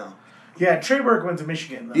plays now. Yeah, Trey Burke went to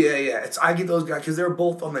Michigan, though. Yeah. I get those guys because they were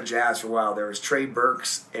both on the Jazz for a while. There was Trey Burke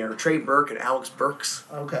and Alex Burks.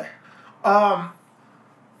 Okay.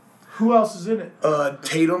 Who else is in it?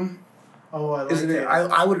 Tatum. Oh, I like Isn't it?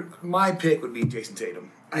 Tatum. I would. My pick would be Jason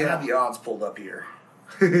Tatum. I have the odds pulled up here.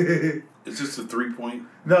 Is this a 3-point?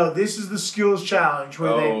 No, this is the skills challenge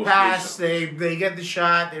where they Oh, pass, they get the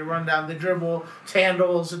shot, they run down the dribble,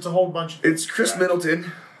 tandles. It's a whole bunch of It's Chris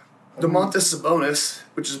Middleton, DeMontis Sabonis,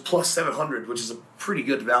 which is plus 700, which is a pretty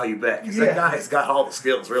good value bet because that guy's got all the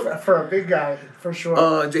skills, really. for a big guy, for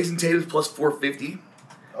sure. Jason Tatum's plus 450.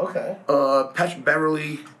 Okay. Patrick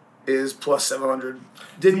Beverly is plus 700.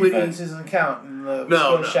 Dinwiddie. Defense doesn't count in the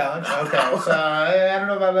No, skills no, challenge. no. Okay, so I don't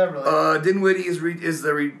know about Beverly. Dinwiddie is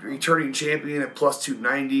the returning champion at plus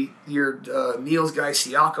 290. Your Neil's guy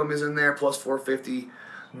Siakam is in there, plus 450.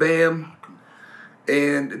 Bam.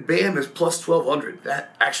 And Bam is plus 1,200.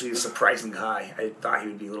 That actually is surprisingly high. I thought he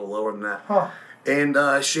would be a little lower than that. Huh. And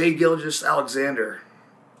Shai Gilgeous-Alexander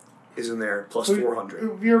is in there, plus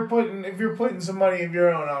 400. If you're putting some money of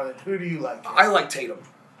your own on it, who do you like? I like Tatum.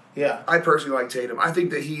 Yeah. I personally like Tatum. I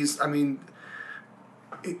think that he's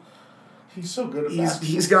He's so good at basketball.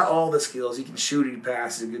 he's got all the skills. He can shoot, he can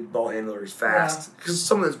pass, he's a good ball handler, he's fast. Because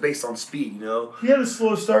some of that's based on speed, you know? He had a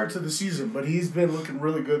slow start to the season, but he's been looking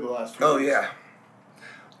really good the last few weeks. Yeah.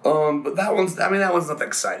 But that one's not that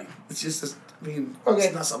exciting. It's just, it's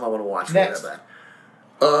not something I want to watch. Next. That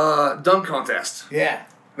bad. Dunk contest. Yeah.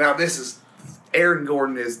 Now this is, Aaron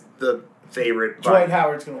Gordon is the favorite. Dwight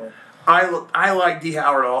Howard's going to win. I like D.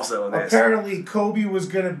 Howard also in this. Apparently, Kobe was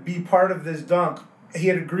going to be part of this dunk. He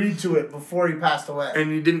had agreed to it before he passed away. And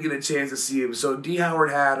you didn't get a chance to see him. So D. Howard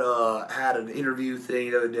had an interview thing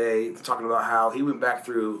the other day talking about how he went back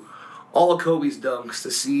through all of Kobe's dunks to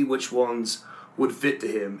see which ones would fit to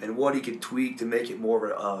him and what he could tweak to make it more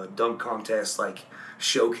of a dunk contest like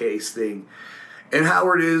showcase thing. And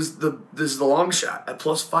Howard is the long shot at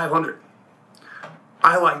plus 500.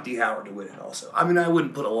 I like D. Howard to win it also. I mean, I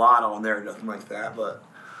wouldn't put a lot on there or nothing like that, but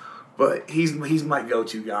he's my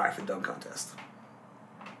go-to guy for dunk contest.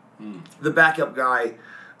 The backup guy,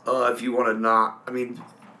 if you want to not,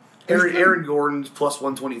 Aaron Gordon's plus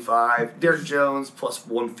 125, Derek Jones plus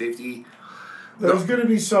 150. There's going to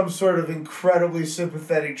be some sort of incredibly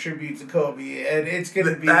sympathetic tribute to Kobe, and it's going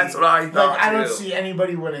to be... That's what I thought, I don't too. see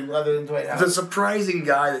anybody winning other than Dwight Howard. The surprising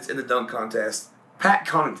guy that's in the dunk contest, Pat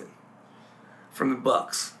Connaughton from the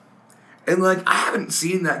Bucks. And, I haven't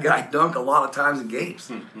seen that guy dunk a lot of times in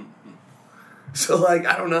games. So, I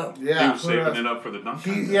don't know. Yeah, He was saving it up for the dunk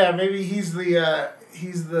contest. Yeah, maybe he's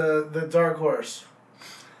the dark horse.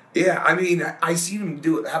 Yeah, I seen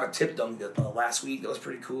him have a tip dunk last week. That was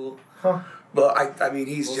pretty cool. Huh. But,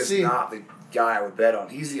 he's We'll just see. not the guy I would bet on.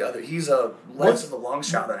 He's a less of a long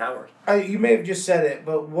shot than Howard. You may have just said it,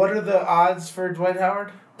 but what are the odds for Dwight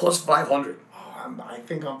Howard? Plus 500. Oh, I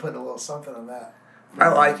think I'm putting a little something on that. I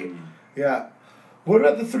like it. Yeah. What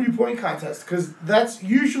about the 3-point contest? Because that's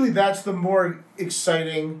the more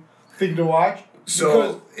exciting thing to watch.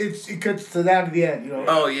 So because it cuts down to the end, you know.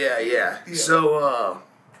 Oh yeah. So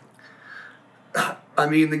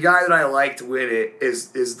the guy that I like to win it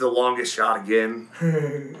is the longest shot again.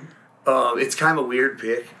 It's kind of a weird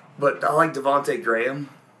pick, but I like Devontae Graham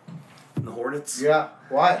from the Hornets. Yeah.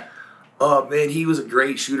 Why? Man, he was a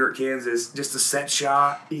great shooter at Kansas. Just a set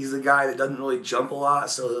shot. He's the guy that doesn't really jump a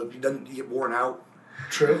lot, so he doesn't get worn out.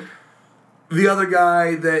 True. The other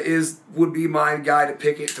guy that would be my guy to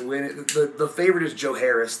pick it to win it. The favorite is Joe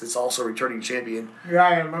Harris, that's also a returning champion. Yeah,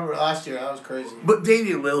 I remember last year. That was crazy. But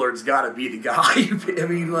Damian Lillard's got to be the guy.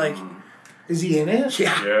 Is he in it?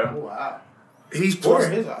 Yeah. Yeah. Oh, wow. He's What are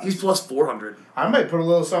his odds? He's plus 400. I might put a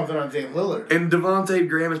little something on Dame Lillard. And Devontae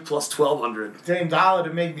Graham is plus 1,200. Dame dollar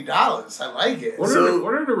to make me dollars. I like it. What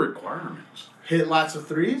are the requirements? Hit lots of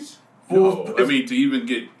threes. No, I mean to even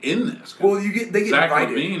get in this. Well, they get Zach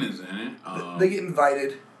invited. LaVine is in it. They get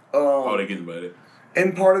invited. They get invited.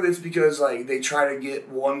 And part of it's because like they try to get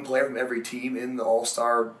one player from every team in the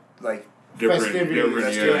All-Star like Festivities.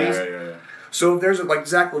 Yeah. So if there's like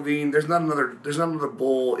Zach LaVine, there's not another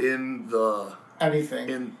bowl in the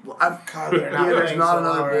Anything. God, they're not there's playing not so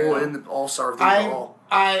another well right bowl now. in the All-Star thing at all.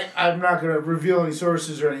 I'm not going to reveal any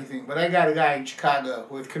sources or anything, but I got a guy in Chicago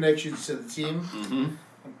with connections to the team. Mm-hmm.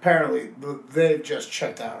 Apparently, they've just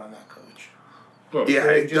checked out on that coach. Well, Yeah,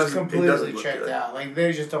 They it just doesn't completely look checked good. out. Like,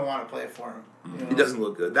 they just don't want to play for him. You know? It doesn't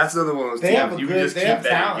look good. That's another one of those They teams have a you good- can just they keep have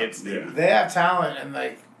betting talent. against them. They have talent, and,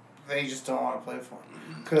 like, they just don't want to play for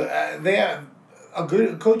him. 'Cause, they have a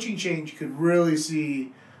good coaching change could really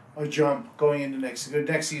see a jump going into next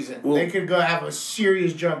season. Well- they could go have a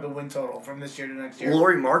serious jump in win total from this year to next year.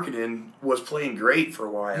 Laurie Markkinen was playing great for a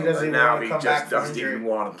while, He doesn't but even now wanna he come just back from doesn't injury. even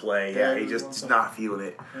want to play. Yeah, Yeah, he he just wants is to- not feeling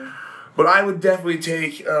it. But I would definitely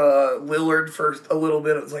take Lillard for a little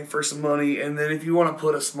bit, like for some money, and then if you want to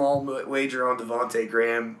put a small wager on Devontae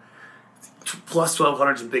Graham, plus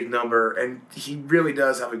 1,200 is a big number, and he really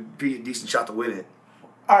does have a decent shot to win it.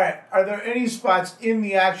 All right, are there any spots in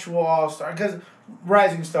the actual All-Star? Because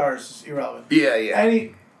Rising Stars is irrelevant. Yeah.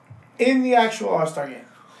 Any in the actual All-Star game?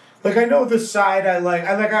 Like, I know the side I like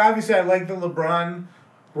obviously I like the LeBron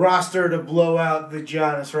roster to blow out the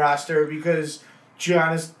Giannis roster because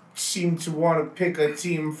Giannis seemed to want to pick a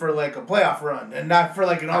team for like a playoff run and not for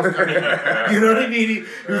like an All-Star game. You know what I mean? He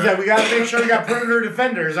was like, we got to make sure we got perimeter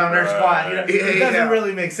defenders on our squad. You know? It doesn't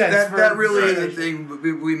really make sense. That really is the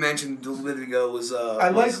thing we mentioned a little bit ago was I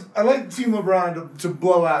like Team LeBron to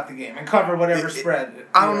blow out the game and cover whatever spread.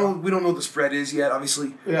 I don't know. We don't know what the spread is yet,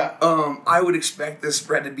 obviously. Yeah. I would expect this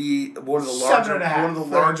spread to be one of the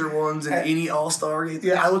 7.5. larger ones in any All-Star game.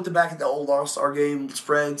 Yeah. I looked back at the old All-Star game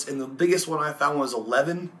spreads, and the biggest one I found was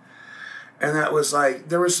 11. And that was like,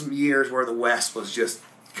 there were some years where the West was just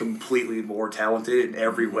completely more talented in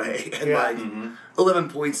every way. And 11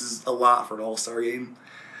 points is a lot for an All-Star game.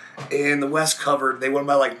 And the West covered, they won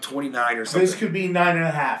by like 29 or something. This could be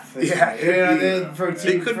 9.5. Yeah,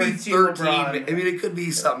 it could be 13. I mean, it could be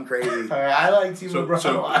something crazy. I like Team LeBron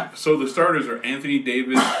a lot. So the starters are Anthony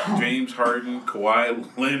Davis, James Harden,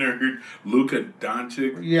 Kawhi Leonard, Luka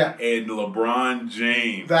Doncic, and LeBron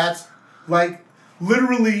James. That's like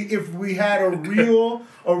literally if we had a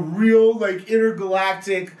real like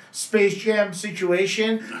intergalactic Space Jam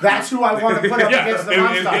situation, that's who I want to put up against the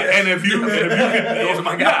Monsters. And if you Those are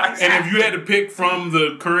my guys. and if you had to pick from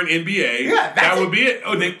the current NBA, that would be it.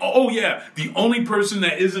 The only person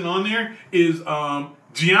that isn't on there is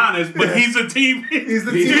Giannis, but he's a team. He's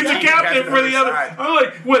the captain for the other. I'm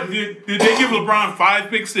like, what? Did they give LeBron 5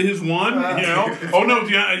 picks to his 1? Oh no,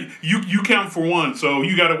 Giannis, you count for 1, so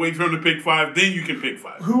you got to wait for him to pick 5, then you can pick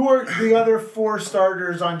 5. Who are the other 4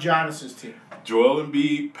 starters on Giannis's team? Joel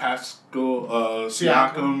Embiid, Pascal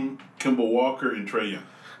Siakam, Kemba Walker, and Trae Young.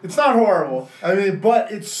 It's not horrible. I mean,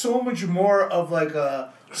 but it's so much more of like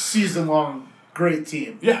a season-long great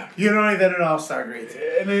team. Yeah. You know, than an all-star great team.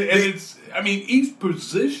 And it's, I mean, each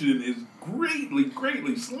position is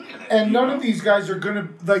greatly slanted. And none of these guys are going to,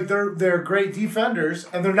 like, they're great defenders,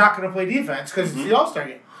 and they're not going to play defense because it's the all-star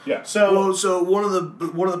game. Yeah. So one of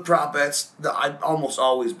the prop bets that I almost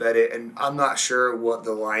always bet it, and I'm not sure what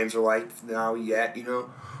the lines are like now yet,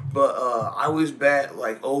 but I always bet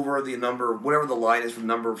like over the number, whatever the line is for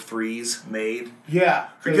number of threes made. Yeah,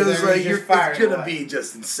 because like it's gonna away. be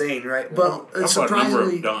just insane, right? But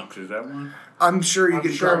surprisingly, number of dunks is that one? I'm sure you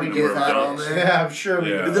can probably get that on there. Yeah, I'm sure.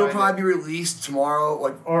 Yeah. They'll probably be released tomorrow,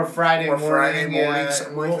 like or Friday morning,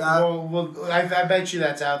 something like that. I bet you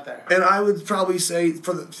that's out there. And I would probably say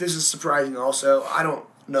this is surprising. Also, I don't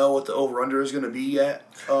know what the over/under is going to be yet.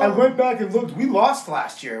 I went back and looked. We lost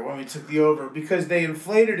last year when we took the over because they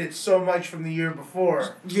inflated it so much from the year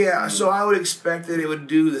before. Yeah, so I would expect that it would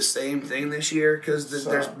do the same thing this year because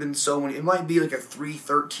there's been so many. It might be like a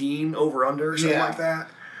 313 over/under or something like that.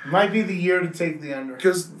 Might be the year to take the under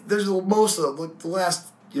because there's most of the last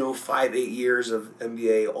 5-8 years of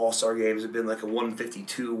NBA All-Star games have been like a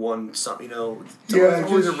 152 something. It's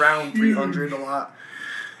always around 300 a lot.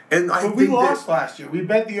 And but we lost last year. We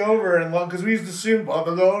bet the over and because we used to assume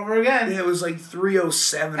they'll go over again. It was like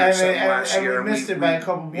 307 or something last year. And we missed it by a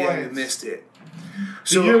couple points. Yeah, we missed it.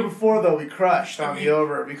 The year before, though, we crushed on the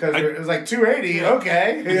over because it was like 280.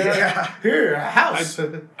 Okay. Here, a house.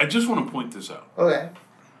 I just want to point this out. Okay.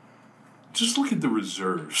 Just look at the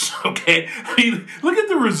reserves, okay? I mean, look at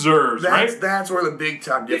the reserves, right? That's where the big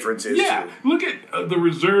time difference is. Yeah, too. Look at the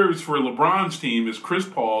reserves for LeBron's team is Chris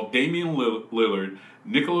Paul, Damian Lillard,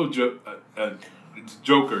 Nikola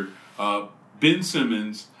Joker, Ben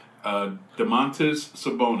Simmons, DeMontis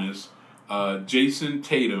Sabonis, Jason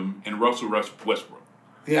Tatum, and Russell Westbrook.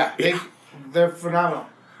 Yeah, they're phenomenal.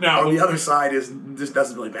 Now, On the other side is this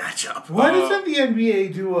doesn't really match up. Why doesn't the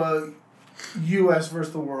NBA do a U.S.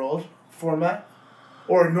 versus the world format?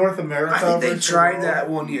 Or North America? I think they versus the tried world? that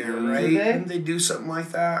one year, right? Did they? Didn't they do something like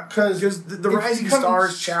that? Because the Rising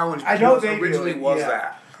Stars Challenge I know they originally do it, was yeah.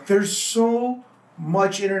 that. There's so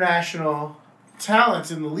much international talent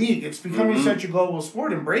in the league. It's becoming such a global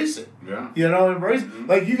sport. Embrace it. Yeah. You know, embrace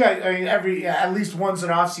like you guys. I mean, at least once an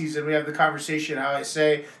off season, we have the conversation. How I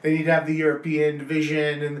say they need to have the European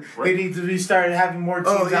division, and they need to be started having more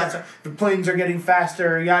teams outside. The planes are getting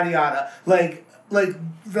faster. Yada yada. Like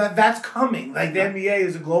that's coming. Like the NBA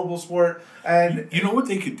is a global sport, and you know what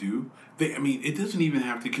they could do? It doesn't even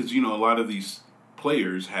have to, because a lot of these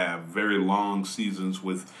players have very long seasons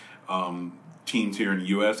with teams here in the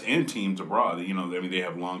U.S. and teams abroad. They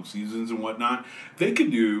have long seasons and whatnot. They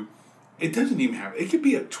could do. It doesn't even have. It could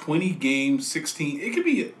be a 20-game, 16. It could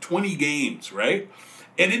be 20 games, right?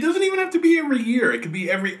 And it doesn't even have to be every year. It could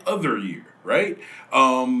be every other year, right?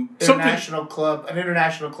 an international club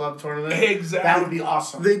tournament. Exactly. That would be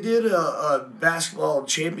awesome. They did a basketball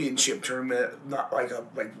championship tournament, not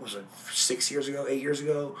was it 8 years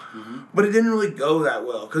ago? But it didn't really go that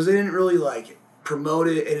well because they didn't really promote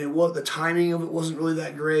it, and the timing of it wasn't really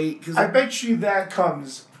that great. I bet you that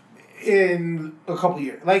comes in a couple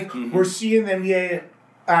years. We're seeing the NBA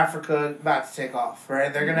Africa about to take off,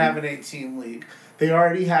 right? They're going to have an 8-team league. They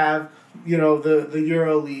already have, the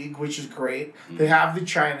Euro League, which is great. They have the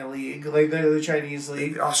China League, the Chinese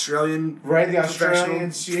League. The Australian, right? The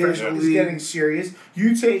Australian professional is getting serious.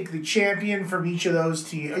 You take the champion from each of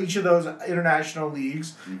those international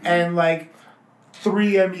leagues, and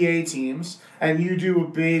 3 NBA teams, and you do a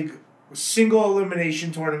big single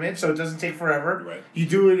elimination tournament, so it doesn't take forever. Right. You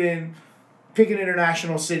do it pick an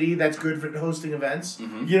international city that's good for hosting events.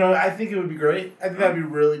 I think it would be great. I think that'd be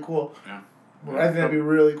really cool. Yeah. I think that'd be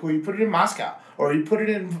really cool. You put it in Moscow, or you put it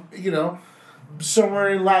in, somewhere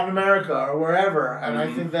in Latin America or wherever, and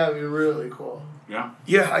I think that'd be really cool. Yeah.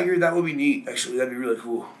 Yeah, I agree. That would be neat. Actually, that'd be really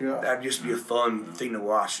cool. Yeah. That'd just be a fun thing to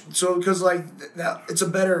watch. So, because that, it's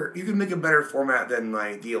you can make a better format than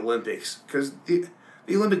the Olympics, because the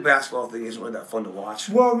Olympic basketball thing isn't really that fun to watch.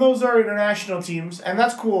 Well, those are international teams, and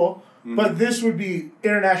that's cool. But this would be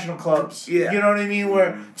international clubs. Yeah. You know what I mean?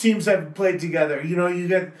 Where teams have played together. You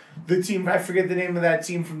get the team, I forget the name of that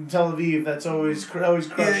team from Tel Aviv that's always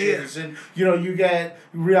crushes. And, you get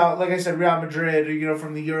Real Madrid,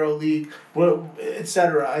 from the Euro League,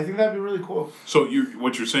 etc. I think that'd be really cool. So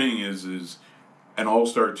what you're saying is an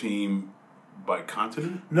all-star team by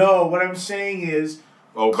continent? No, what I'm saying is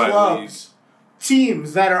by clubs.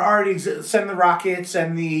 Teams that are already send the Rockets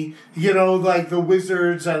and the the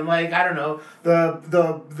Wizards and I don't know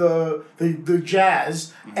the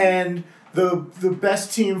Jazz and the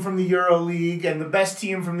best team from the Euro League and the best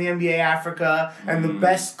team from the NBA Africa and the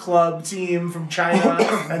best club team from China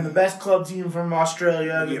and the best club team from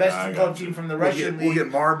Australia and the best club team from the Russian League. We'll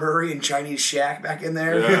get Marbury and Chinese Shaq back in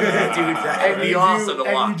there. Yeah. Dude, that'd be awesome to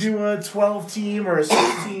watch. And you do a 12-team or a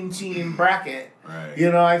 16-team bracket. Right.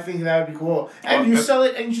 I think that would be cool. And you sell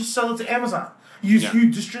it, and you just sell it to Amazon. You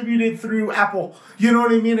distribute it through Apple. You know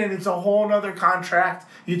what I mean? And it's a whole other contract.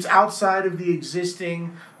 It's outside of the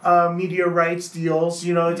existing media rights deals.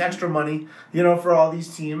 It's extra money, for all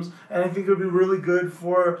these teams. And I think it would be really good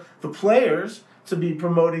for the players to be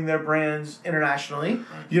promoting their brands internationally.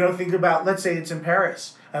 Right. Think about, let's say it's in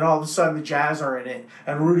Paris, and all of a sudden the Jazz are in it,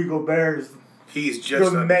 and Rudy Gobert is he's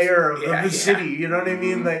just the mayor of the city. You know what I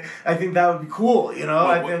mean? I think that would be cool. I think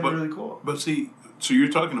that would be really cool. But see, so you're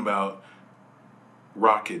talking about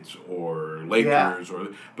Rockets or Lakers,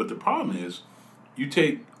 but the problem is, you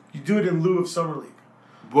do it in lieu of Summer League.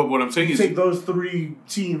 But what I'm saying is, take those 3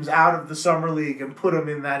 teams out of the Summer League and put them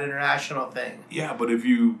in that international thing. Yeah, but if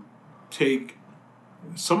you take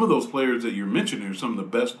some of those players that you're mentioning are some of the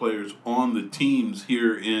best players on the teams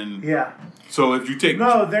here in. Yeah. So if you take.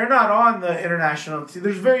 No, they're not on the international team.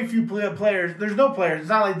 There's very few players. There's no players. It's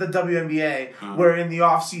not like the WNBA where in the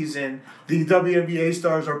offseason the WNBA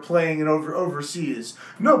stars are playing in overseas.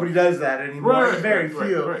 Nobody does that anymore. Right, very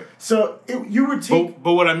few. Right. So you would take.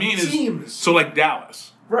 But what I mean teams. is. So like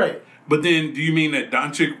Dallas. Right. But then do you mean that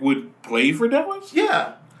Doncic would play for Dallas?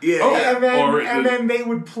 Yeah. Yeah, and then they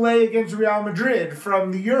would play against Real Madrid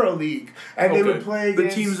from the Euro League, and they would play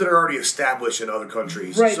against the teams that are already established in other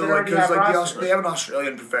countries. Right, so they already have rosters. They have an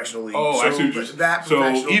Australian professional league. Oh, so I see what you're saying.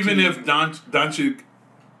 So even if Doncic,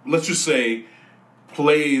 let's just say,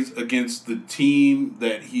 plays against the team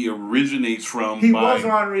that he originates from. He was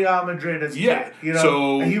on Real Madrid as a kid. You know,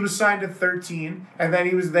 so and he was signed at 13, and then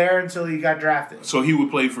he was there until he got drafted. So he would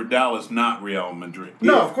play for Dallas, not Real Madrid.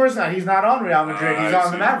 No, of course not. He's not on Real Madrid. He's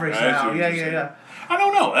on the Mavericks now. Yeah. I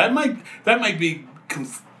don't know. That might be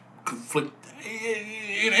conflict.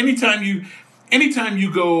 Anytime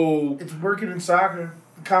you go, it's working in soccer.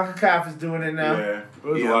 CONCACAF is doing it now. Yeah,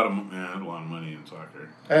 there's a lot of money in soccer.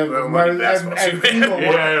 And a lot of money in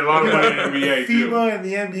NBA too. FIBA and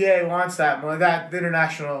the NBA wants that money, that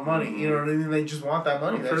international money. You know what I mean? They just want that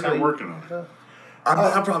money. I'm sure they're working on it.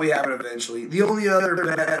 I'll probably have it eventually. The only other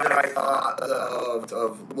bet that I thought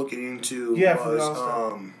of looking into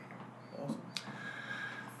was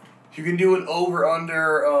you can do an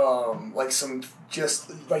over-under, like some,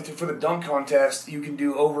 just like for the dunk contest, you can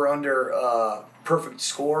do over-under perfect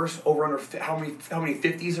scores, over-under how many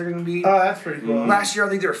 50s are going to be. Oh, that's pretty cool. Last year, I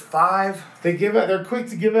think there were 5. They're quick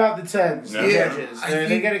to give out the 10s. Yeah. The judges.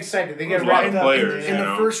 They get excited. They get wrapped up. In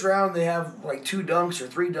the first round, they have like 2 dunks or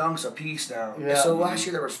 3 dunks a piece now. Yeah. So last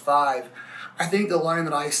year there was 5. I think the line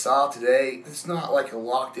that I saw today, it's not like a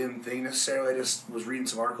locked-in thing necessarily. I just was reading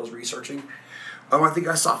some articles, researching. I think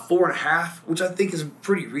I saw 4.5, which I think is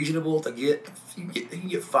pretty reasonable to get. You can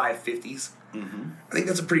get 5 50s. Mm-hmm. I think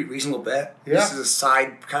that's a pretty reasonable bet. Yeah. This is a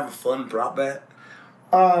side, kind of a fun prop bet.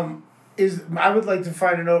 I would like to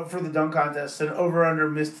find a note for the dunk contest, an over-under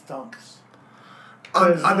missed dunks.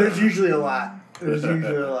 There's usually a lot.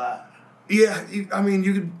 Yeah,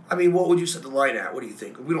 what would you set the line at? What do you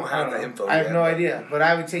think? We don't have that info I have yet, no idea, but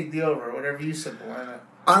I would take the over, whatever you set the line at.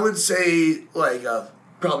 I would say like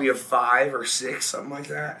probably a 5 or 6, something like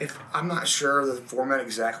that. If I'm not sure the format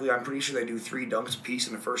exactly, I'm pretty sure they do 3 dunks a piece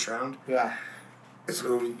in the first round. Yeah.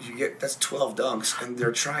 So that's 12 dunks, and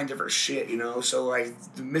they're trying different shit, you know. So like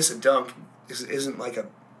to miss a dunk isn't like a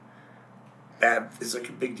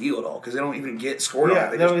big deal at all because they don't even get scored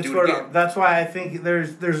on. They just do it again. That's why I think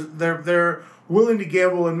they're willing to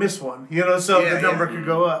gamble and miss one, you know, so the number could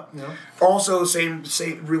go up. You know? Also, same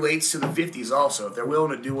relates to the 50s. Also, if they're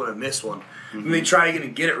willing to do one and miss one, and they try to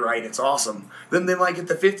get it right, it's awesome. Then they might get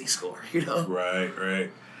the 50 score, you know. Right.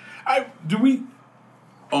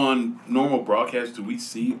 On normal broadcasts, do we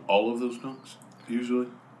see all of those dunks usually?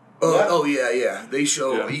 Oh yeah. They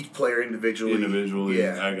show each player individually.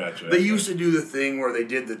 Yeah, I got you. They used to do the thing where they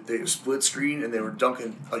did the split screen and they were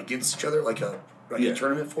dunking against each other like a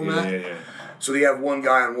tournament format. Yeah. So they have one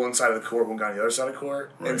guy on one side of the court, one guy on the other side of the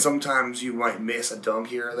court, Right. and sometimes you might miss a dunk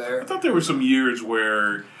here or there. I thought there were some years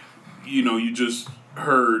where, you just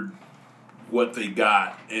heard what they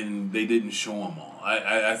got and they didn't show them all.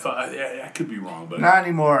 I thought I could be wrong, but not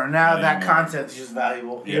anymore. Now not that anymore. content's just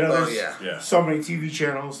valuable. Yeah. You know, there's so many TV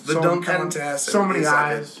channels, The dunk contest, so many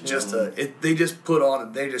eyes. They just put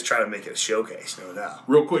on. They just try to make it a showcase, no doubt.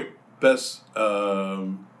 Real quick, best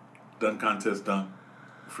dunk contest dunk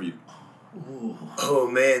for you. Ooh. Oh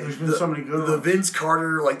man, there's been so many good ones. The Vince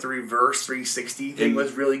Carter the reverse 360 thing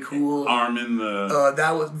was really cool. Arm in the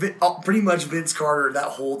that was pretty much Vince Carter that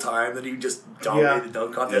whole time that he just dominated the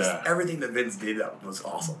dunk contest. Yeah. Everything that Vince did that was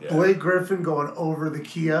awesome. Yeah. Blake Griffin going over the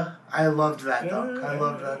Kia. I loved that dunk. I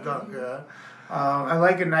loved that dunk. Yeah. I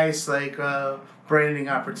like a nice branding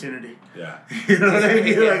opportunity. Yeah. You know what I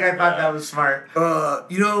mean? I thought that was smart.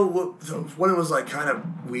 When it was kind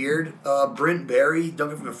of weird, Brent Barry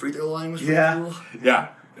dunking from the free throw line was really cool. Yeah.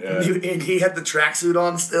 And he had the tracksuit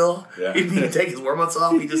on still. Yeah. He didn't take his warm-ups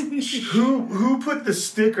off. He just Who put the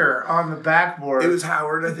sticker on the backboard? It was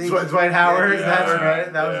Howard, I think. Dwight Howard. Yeah, That's Howard.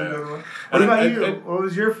 right. That was a good one. What about you? What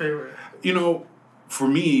was your favorite? For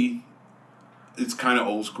me, it's kind of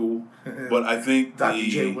old school, but I think Dr.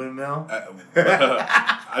 J. Windmill.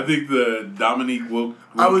 I think the Dominique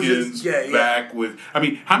Wilkins back with. I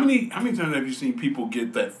mean, how many times have you seen people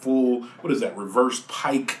get that full? What is that reverse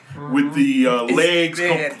pike with the legs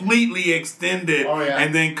completely extended,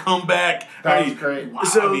 and then come back? That was great. Wow,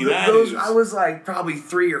 So I I was probably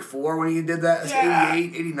 3 or 4 when he did that.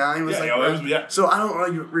 88, 89 was So I don't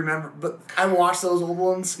really remember, but I watched those old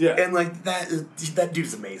ones. Yeah. And that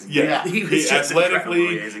dude's amazing. Yeah, he was just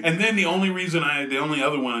athletically. amazing. And then the only reason I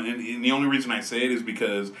say it is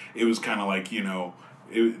because it was kind of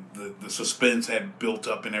the suspense had built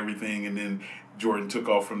up and everything, and then Jordan took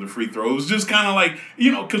off from the free throw. It was just kind of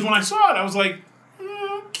because when I saw it, I was like,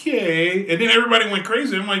 okay, and then everybody went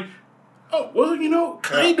crazy. I'm like, oh, well,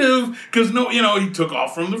 kind of, because he took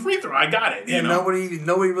off from the free throw. I got it. You know,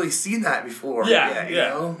 nobody really seen that before.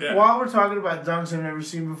 Yeah. While we're talking about dunks I've never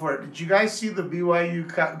seen before, did you guys see the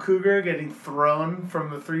BYU Cougar getting thrown from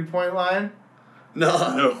the 3-point line?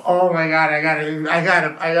 No. Oh my god, I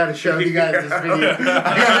gotta show you guys this video.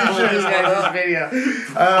 I gotta show you guys this video.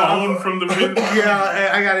 Fallen from the video.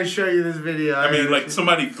 Yeah, I gotta show you this video. I mean, like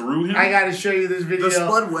somebody threw him. I gotta show you this video. The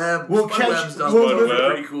Spud Web. We'll Spud catch. Web's done We'll, Spud literally-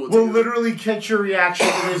 Web. Pretty cool, we'll too. literally catch your reaction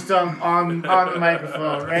to this dunk on the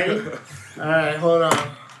microphone. Ready? All right, hold on.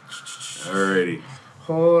 Alrighty.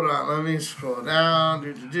 Hold on. Let me scroll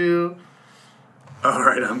down. All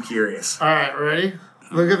right, I'm curious. All right, ready?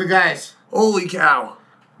 Look at the guys. Holy cow.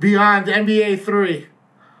 Beyond NBA 3.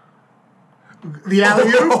 The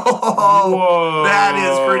alley-oop. Whoa. That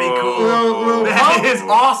is pretty cool. Little That pump. is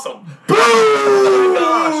awesome.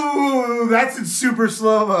 Ooh, that's in super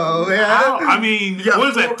slow-mo. How? Yeah. I mean, Yeah, what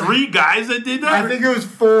was that? 3 guys that did that? I think it was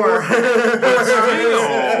 4. 4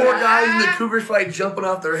 guys in the Cougars fight jumping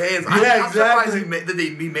off their hands. Yeah, I'm surprised exactly. that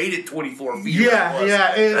he made it 24 feet. Yeah.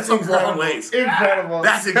 It's That's a incredible. long ways. Incredible.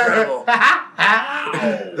 That's incredible.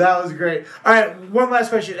 That was great. All right, one last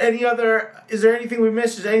question. Is there anything we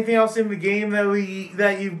missed? Is there anything else in the game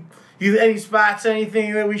that you any spots,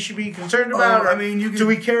 anything that we should be concerned about? I mean, do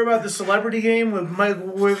we care about the celebrity game with Mike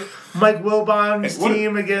Wilbon's Hey, what-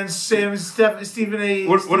 team against Stephen A.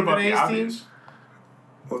 What Stephen about the A's team? obvious?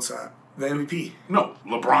 What's that? The MVP. No,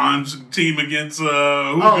 LeBron's team against who's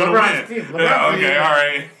gonna LeBron's win? team. Yeah, LeBron's okay, team. all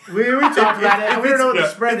right. We talked about it. We don't know what the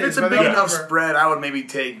spread If is. it's a but big whatever. enough spread, I would maybe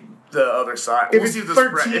take the other side. If We'll it's see 13, the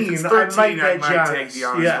spread. If it's 13, I might bet take Giannis.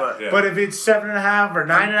 Giannis. Yeah. But But if it's 7.5 or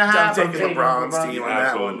 9.5, I'm taking LeBron's team on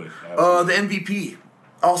that one. Absolutely. The MVP.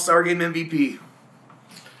 All-Star Game MVP.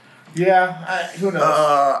 Yeah, who knows?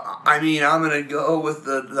 I mean, I'm gonna go with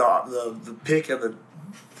the pick of the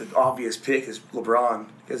obvious pick is LeBron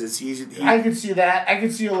because it's easy. I could see that. I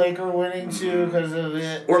could see a Laker winning too because of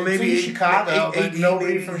it. Or It's maybe in Chicago, but AD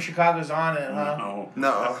nobody maybe. from Chicago's on it, huh?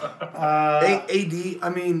 No. AD. I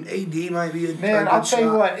mean, AD might be a Man, a I'll good tell you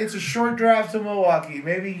shot. what. It's a short drive to Milwaukee.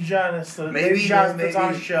 Maybe Giannis. Maybe, Giannis maybe. puts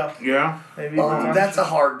on a show. Yeah. Maybe he puts on That's a a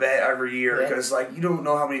hard bet every year Yeah. because like you don't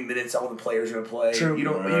know how many minutes all the players are gonna play. True. You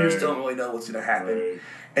don't. You Right. just don't really know what's gonna happen. Right.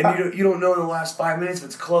 And you don't know in the last 5 minutes if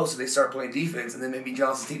it's close, if they start playing defense, and then maybe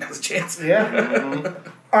Johnson's team has a chance. Yeah.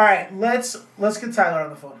 All right, let's get Tyler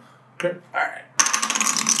on the phone. Okay.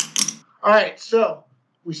 All right, so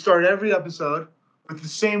we start every episode with the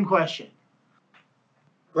same question.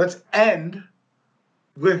 Let's end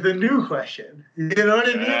with a new question. You know what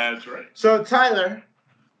I mean? That's right. So Tyler,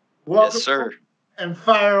 welcome Yes, sir. and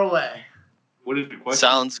fire away. What is the question?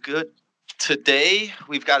 Sounds good. Today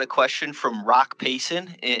we've got a question from Rock from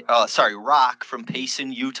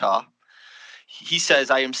Payson, Utah. He says,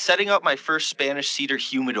 "I am setting up my first Spanish cedar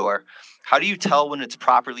humidor. How do you tell when it's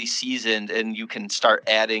properly seasoned and you can start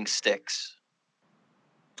adding sticks?"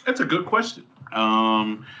 That's a good question.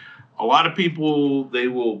 A lot of people, they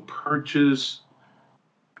will purchase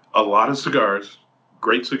a lot of cigars,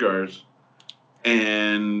 great cigars,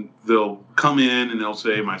 and they'll come in and they'll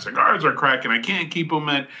say, my cigars are cracking. I can't keep them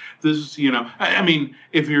at this, I mean,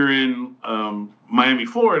 if you're in Miami,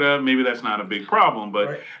 Florida, maybe that's not a big problem. But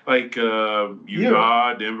Right. like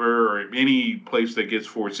Utah, Denver, or any place that gets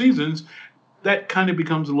 4 seasons, that kind of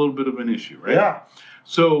becomes a little bit of an issue, right? Yeah.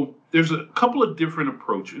 So there's a couple of different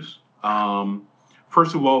approaches.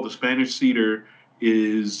 First of all, the Spanish cedar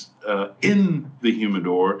is in the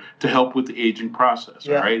humidor to help with the aging process.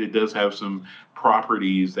 Yeah. All right, it does have some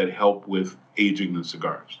properties that help with aging the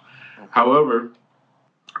cigars. However,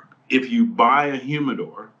 if you buy a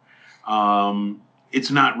humidor,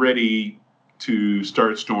 it's not ready to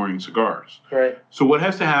start storing cigars. Right. So what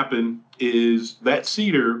has to happen is that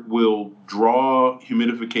cedar will draw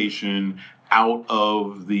humidification out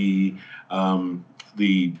of the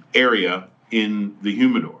area in the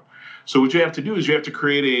humidor. So what you have to do is you have to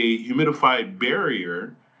create a humidified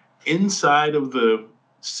barrier inside of the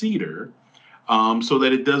cedar so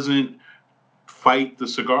that it doesn't fight the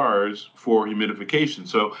cigars for humidification.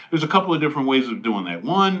 So there's a couple of different ways of doing that.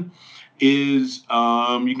 One is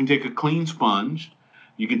you can take a clean sponge,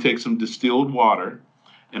 you can take some distilled water,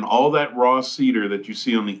 and all that raw cedar that you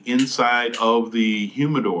see on the inside of the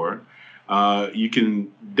humidor, you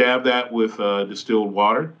can dab that with distilled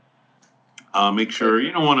water. Make sure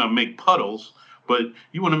you don't want to make puddles, but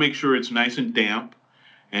you want to make sure it's nice and damp.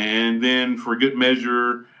 And then for good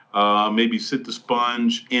measure, maybe sit the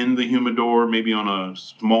sponge in the humidor, maybe on a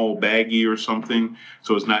small baggie or something,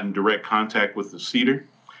 so it's not in direct contact with the cedar.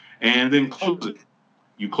 And then close it.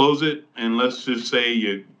 You close it, and let's just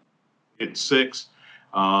say it's 6,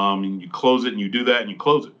 and you close it, and you do that, and you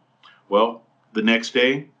close it. Well, the next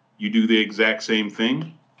day, you do the exact same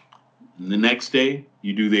thing. And the next day,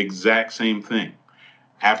 you do the exact same thing.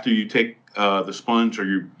 After you take the sponge,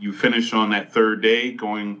 or you finish on that third day,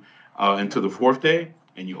 going into the fourth day,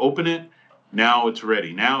 and you open it. Now it's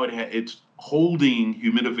ready. Now it's holding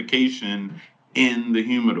humidification in the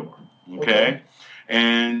humidor. Okay.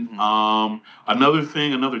 And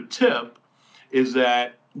another tip is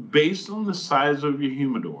that based on the size of your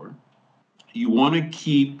humidor, you want to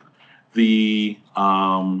keep the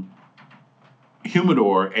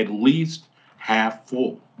humidor at least half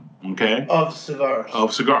full. Okay. Of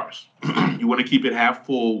cigars. You want to keep it half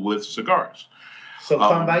full with cigars. So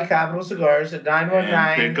come by Capital Cigars at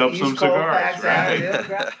 919 pick up East some Colfax cigars, right? Avenue.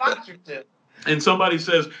 Grab a box or two. And somebody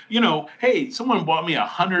says, hey, someone bought me a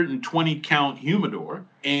 120 count humidor,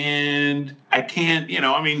 and I can't,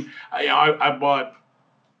 I bought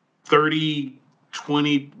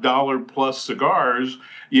 $20 plus cigars.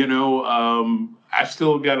 I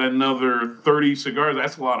still got another 30 cigars.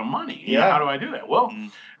 That's a lot of money. How do I do that? Well,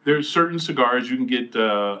 there's certain cigars you can get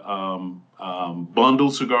bundle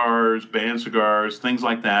cigars, band cigars, things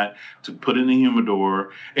like that to put in the humidor,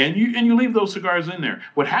 and you leave those cigars in there.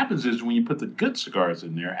 What happens is when you put the good cigars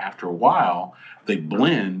in there, after a while they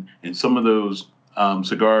blend, and some of those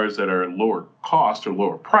cigars that are lower cost or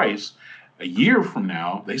lower price, a year from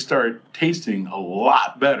now they start tasting a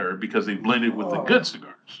lot better because they blended with the good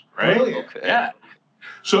cigars, right? Really? Okay. Yeah.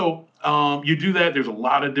 So you do that. There's a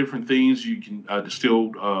lot of different things. You can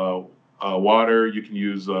distilled water. You can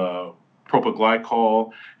use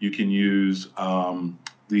propylglycol. You can use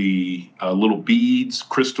the little beads,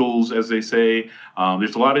 crystals, as they say.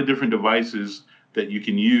 There's a lot of different devices that you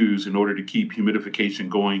can use in order to keep humidification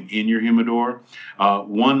going in your humidor.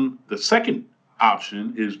 The second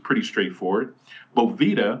option is pretty straightforward.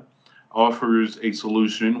 Boveda offers a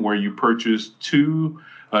solution where you purchase two,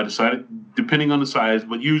 depending on the size,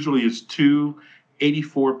 but usually it's two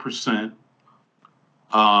 84%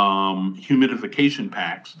 humidification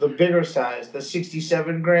packs. The bigger size, the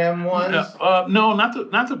 67-gram ones. No, not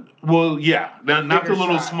the. Well, yeah, not the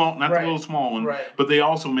little size. small, not the little small one. Right. But they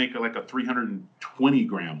also make like a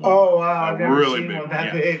 320-gram one. Oh wow! I've never really seen big one that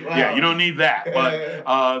yeah. big. Wow. Yeah, you don't need that. But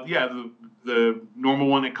the normal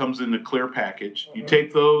one that comes in the clear package, you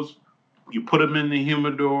take those. You put them in the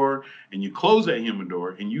humidor, and you close that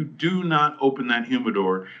humidor, and you do not open that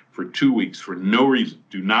humidor for 2 weeks for no reason.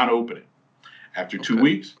 Do not open it. After 2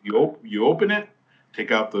 weeks, you open it,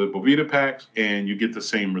 take out the Boveda packs, and you get the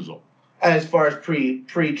same result. As far as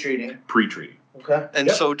pre-treating. Pre-treating. Okay. And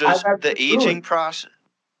so does the aging process?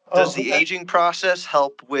 Does the aging process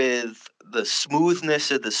help with the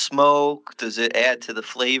smoothness of the smoke? Does it add to the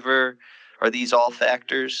flavor? Are these all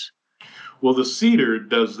factors? Well, the cedar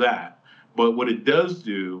does that. But what it does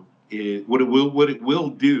do is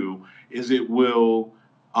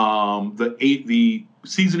the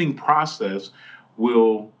seasoning process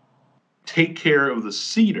will take care of the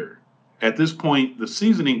cedar. At this point, the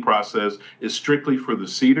seasoning process is strictly for the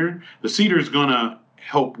cedar. The cedar is going to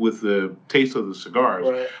help with the taste of the cigars,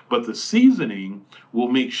 Right. But the seasoning will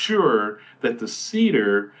make sure that the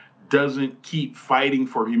cedar doesn't keep fighting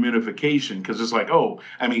for humidification, because it's like,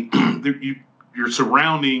 you're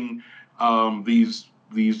surrounding these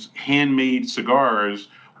handmade cigars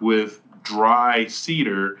with dry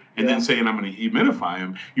cedar and then saying I'm going to humidify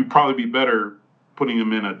them. You'd probably be better putting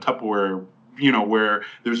them in a Tupperware, where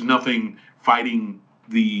there's nothing fighting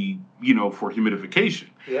for humidification.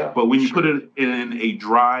 Yeah. But when you put it in a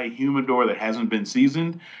dry humidor that hasn't been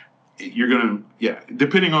seasoned, you're going to,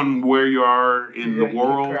 depending on where you are in the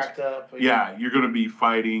world, cracked up, you're going to be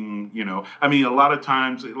fighting, a lot of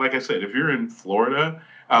times, like I said, if you're in Florida,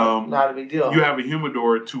 not a big deal. You have a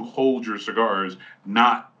humidor to hold your cigars,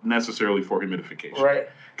 not necessarily for humidification. Right.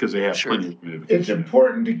 Because they have plenty of humidification. It's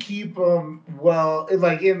important to keep them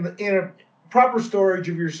in a proper storage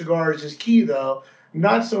of your cigars is key, though.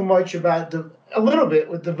 Not so much about a little bit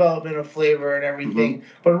with development of flavor and everything,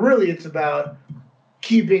 but really it's about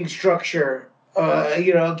keeping structure.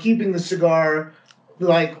 Keeping the cigar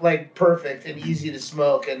like perfect and easy to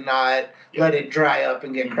smoke and not let it dry up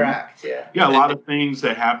and get cracked. Yeah, a lot of things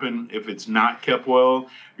that happen if it's not kept well.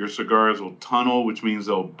 Your cigars will tunnel, which means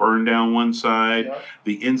they'll burn down one side. Yep.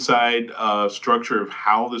 The inside structure of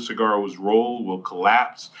how the cigar was rolled will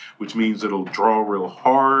collapse, which means it'll draw real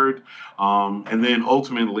hard. And then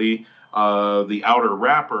ultimately, the outer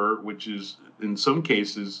wrapper, which is in some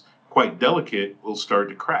cases quite delicate, will start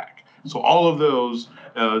to crack. So all of those,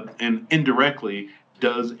 and indirectly,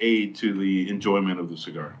 does aid to the enjoyment of the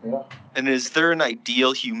cigar. Yeah. And is there an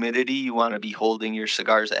ideal humidity you want to be holding your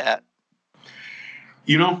cigars at?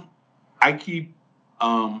 I keep,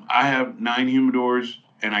 I have 9 humidors,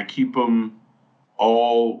 and I keep them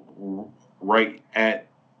all right at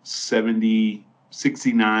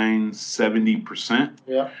 69, 70%.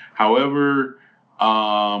 Yeah. However,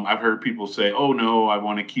 I've heard people say, "Oh no, I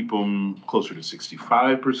want to keep them closer to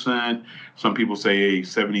 65%." Some people say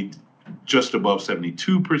 70, just above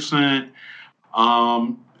 72%.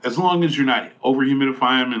 As long as you're not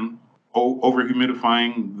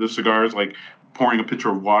over-humidifying the cigars, like pouring a pitcher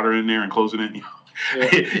of water in there and closing it.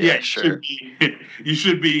 Yeah, sure. You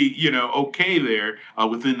should be, okay there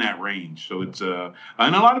within that range. So it's and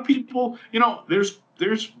a lot of people,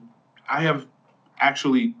 I have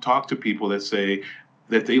actually talked to people that say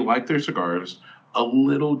that they like their cigars a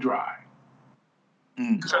little dry,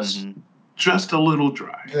 just a little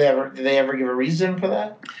dry. Do they ever give a reason for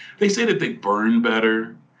that? They say that they burn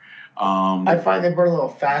better. I find they burn a little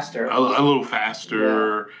faster. A little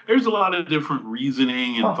faster. Yeah. There's a lot of different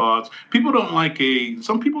reasoning and thoughts. Some people don't like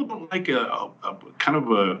a kind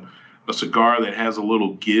of a cigar that has a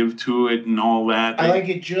little give to it and all that. I like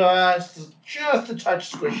it just a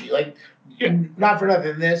touch squishy. Like, not for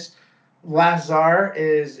nothing. This Lazar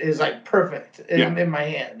is like perfect in my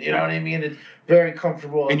hand. You know what I mean? It's very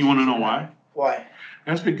comfortable. And you want to know why? Why?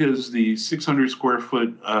 That's because the 600 square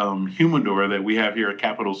foot humidor that we have here at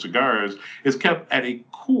Capital Cigars is kept at a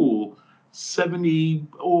cool 70,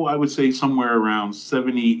 I would say somewhere around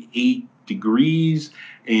 78 degrees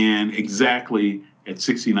and exactly at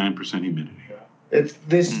 69% humidity. It's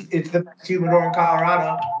the best humidor in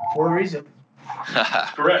Colorado for a reason.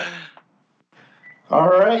 Correct. All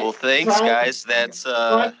right. Well, thanks, guys. That's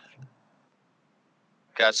got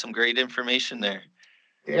some great information there.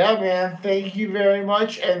 Yeah, man. Thank you very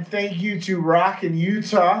much. And thank you to Rock in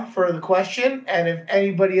Utah for the question. And if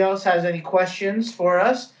anybody else has any questions for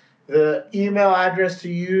us, the email address to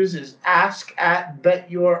use is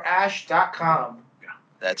ask@betyourash.com.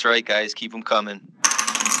 That's right, guys. Keep them coming.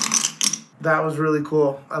 That was really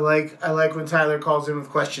cool. I like when Tyler calls in with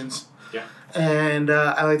questions. Yeah. And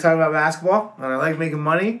I like talking about basketball, and I like making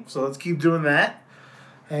money, so let's keep doing that.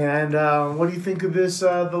 And what do you think of this,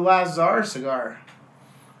 the Lazar cigar?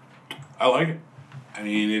 I like it. I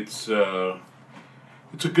mean, it's a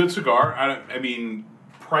good cigar. I mean,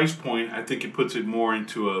 price point, I think it puts it more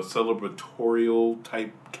into a celebratorial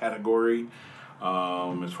type category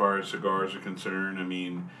as far as cigars are concerned. I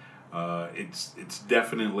mean, it's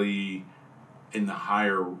definitely in the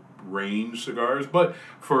higher range cigars, but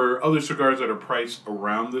for other cigars that are priced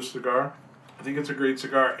around this cigar, I think it's a great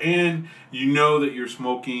cigar. And you know that you're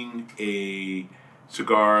smoking a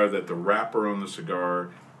cigar that the wrapper on the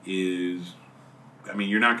cigar is, I mean,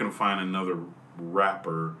 you're not going to find another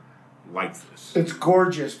wrapper like this. It's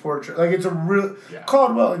gorgeous portrait. Like, it's a real... Yeah.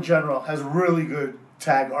 Caldwell in general has really good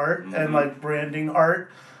tag art and, like, branding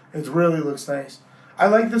art. It really looks nice. I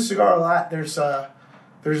like this cigar a lot. There's a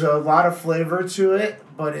lot of flavor to it,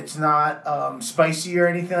 but it's not spicy or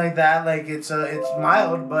anything like that. Like, it's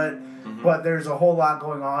mild, but there's a whole lot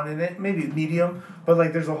going on in it. Maybe medium, but,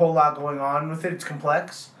 like, there's a whole lot going on with it. It's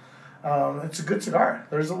complex. It's a good cigar.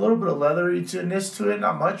 There's a little bit of leatheriness to it,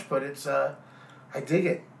 not much, but it's I dig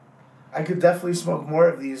it. I could definitely smoke more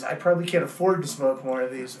of these. I probably can't afford to smoke more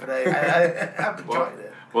of these, but I have enjoyed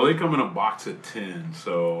it. Well, they come in a box of 10,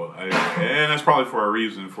 so and that's probably for a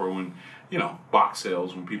reason for when, box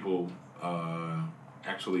sales, when people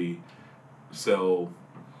actually sell,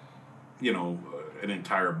 an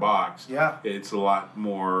entire box. Yeah. It's a lot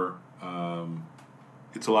more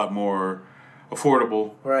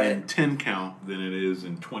affordable in 10 count than it is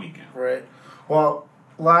in 20 count. Right. Well,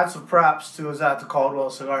 lots of props to us out to Caldwell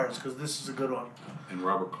Cigars, because this is a good one. And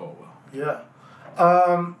Robert Caldwell. Yeah.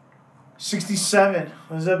 67.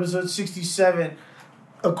 This is episode 67.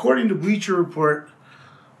 According to Bleacher Report,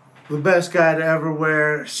 the best guy to ever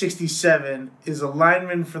wear 67 is a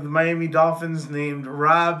lineman for the Miami Dolphins named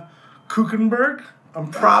Rob Kuchenberg.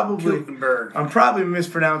 I'm probably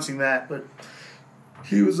mispronouncing that, but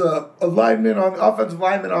he was a lineman, offensive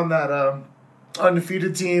lineman on that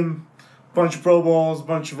undefeated team. Bunch of Pro Bowls,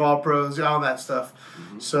 bunch of All-Pros, all that stuff.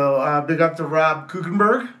 Mm-hmm. So big up to Rob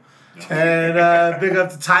Kuchenberg. And big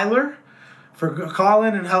up to Tyler for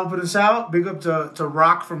calling and helping us out. Big up to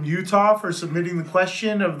Rock from Utah for submitting the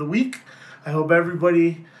question of the week. I hope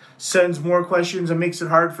everybody sends more questions and makes it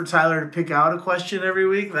hard for Tyler to pick out a question every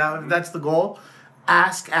week. That's the goal.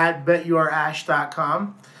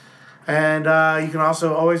 ask@betyourash.com. And you can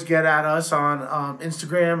also always get at us on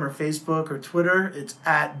Instagram or Facebook or Twitter. It's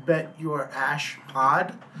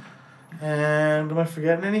 @betyourashpod. And am I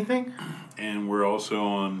forgetting anything? And we're also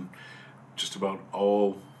on just about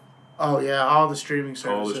all the streaming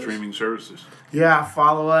services. Yeah,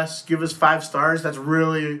 follow us. Give us 5 stars. That's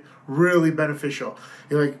really, really beneficial.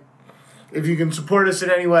 if you can support us in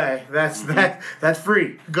any way, that's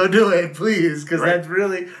free. Go do it, please, because that's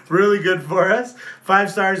really, really good for us.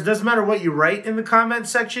 5 stars. Doesn't matter what you write in the comment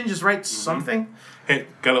section. Just write something. Hey,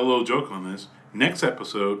 got a little joke on this. Next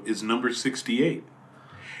episode is number 68.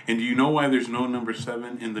 And do you know why there's no number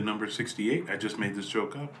 7 in the number 68? I just made this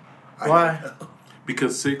joke up. Why?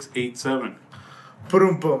 Because 687.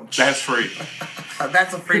 Boom, boom. That's free.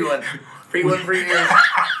 That's a free one. Free one for you.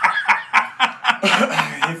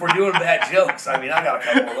 If we're doing bad jokes, I mean, I got a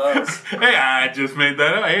couple of those. Hey, I just made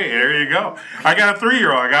that up. Hey, there you go. I got a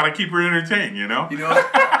 3-year-old. I got to keep her entertained, you know? You know what?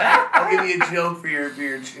 I'll give you a joke for your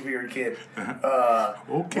kid.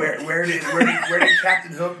 Okay. Where did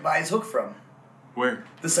Captain Hook buy his hook from? Where?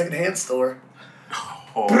 The secondhand store.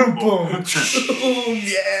 Oh. Boom, boom. Boom,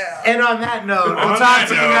 yeah. And on that note, we'll talk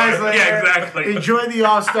to you guys later. Yeah, exactly. Enjoy the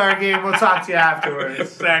All-Star game. We'll talk to you afterwards.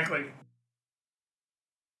 Exactly.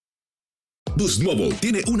 Boost Mobile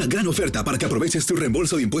tiene una gran oferta para que aproveches tu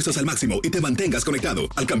reembolso de impuestos al máximo y te mantengas conectado.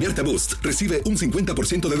 Al cambiarte a Boost, recibe un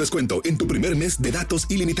 50% de descuento en tu primer mes de datos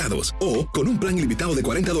ilimitados. O, con un plan ilimitado de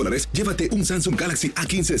 $40, llévate un Samsung Galaxy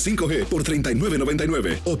A15 5G por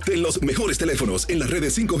 $39.99. Obtén los mejores teléfonos en las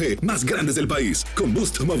redes 5G más grandes del país. Con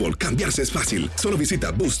Boost Mobile, cambiarse es fácil. Solo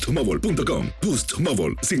visita boostmobile.com. Boost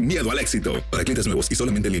Mobile, sin miedo al éxito. Para clientes nuevos y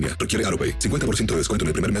solamente en línea, requiere AroPay. 50% de descuento en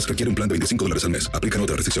el primer mes requiere un plan de $25 al mes. Aplican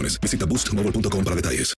otras restricciones. Visita boostmobile.com para detalles.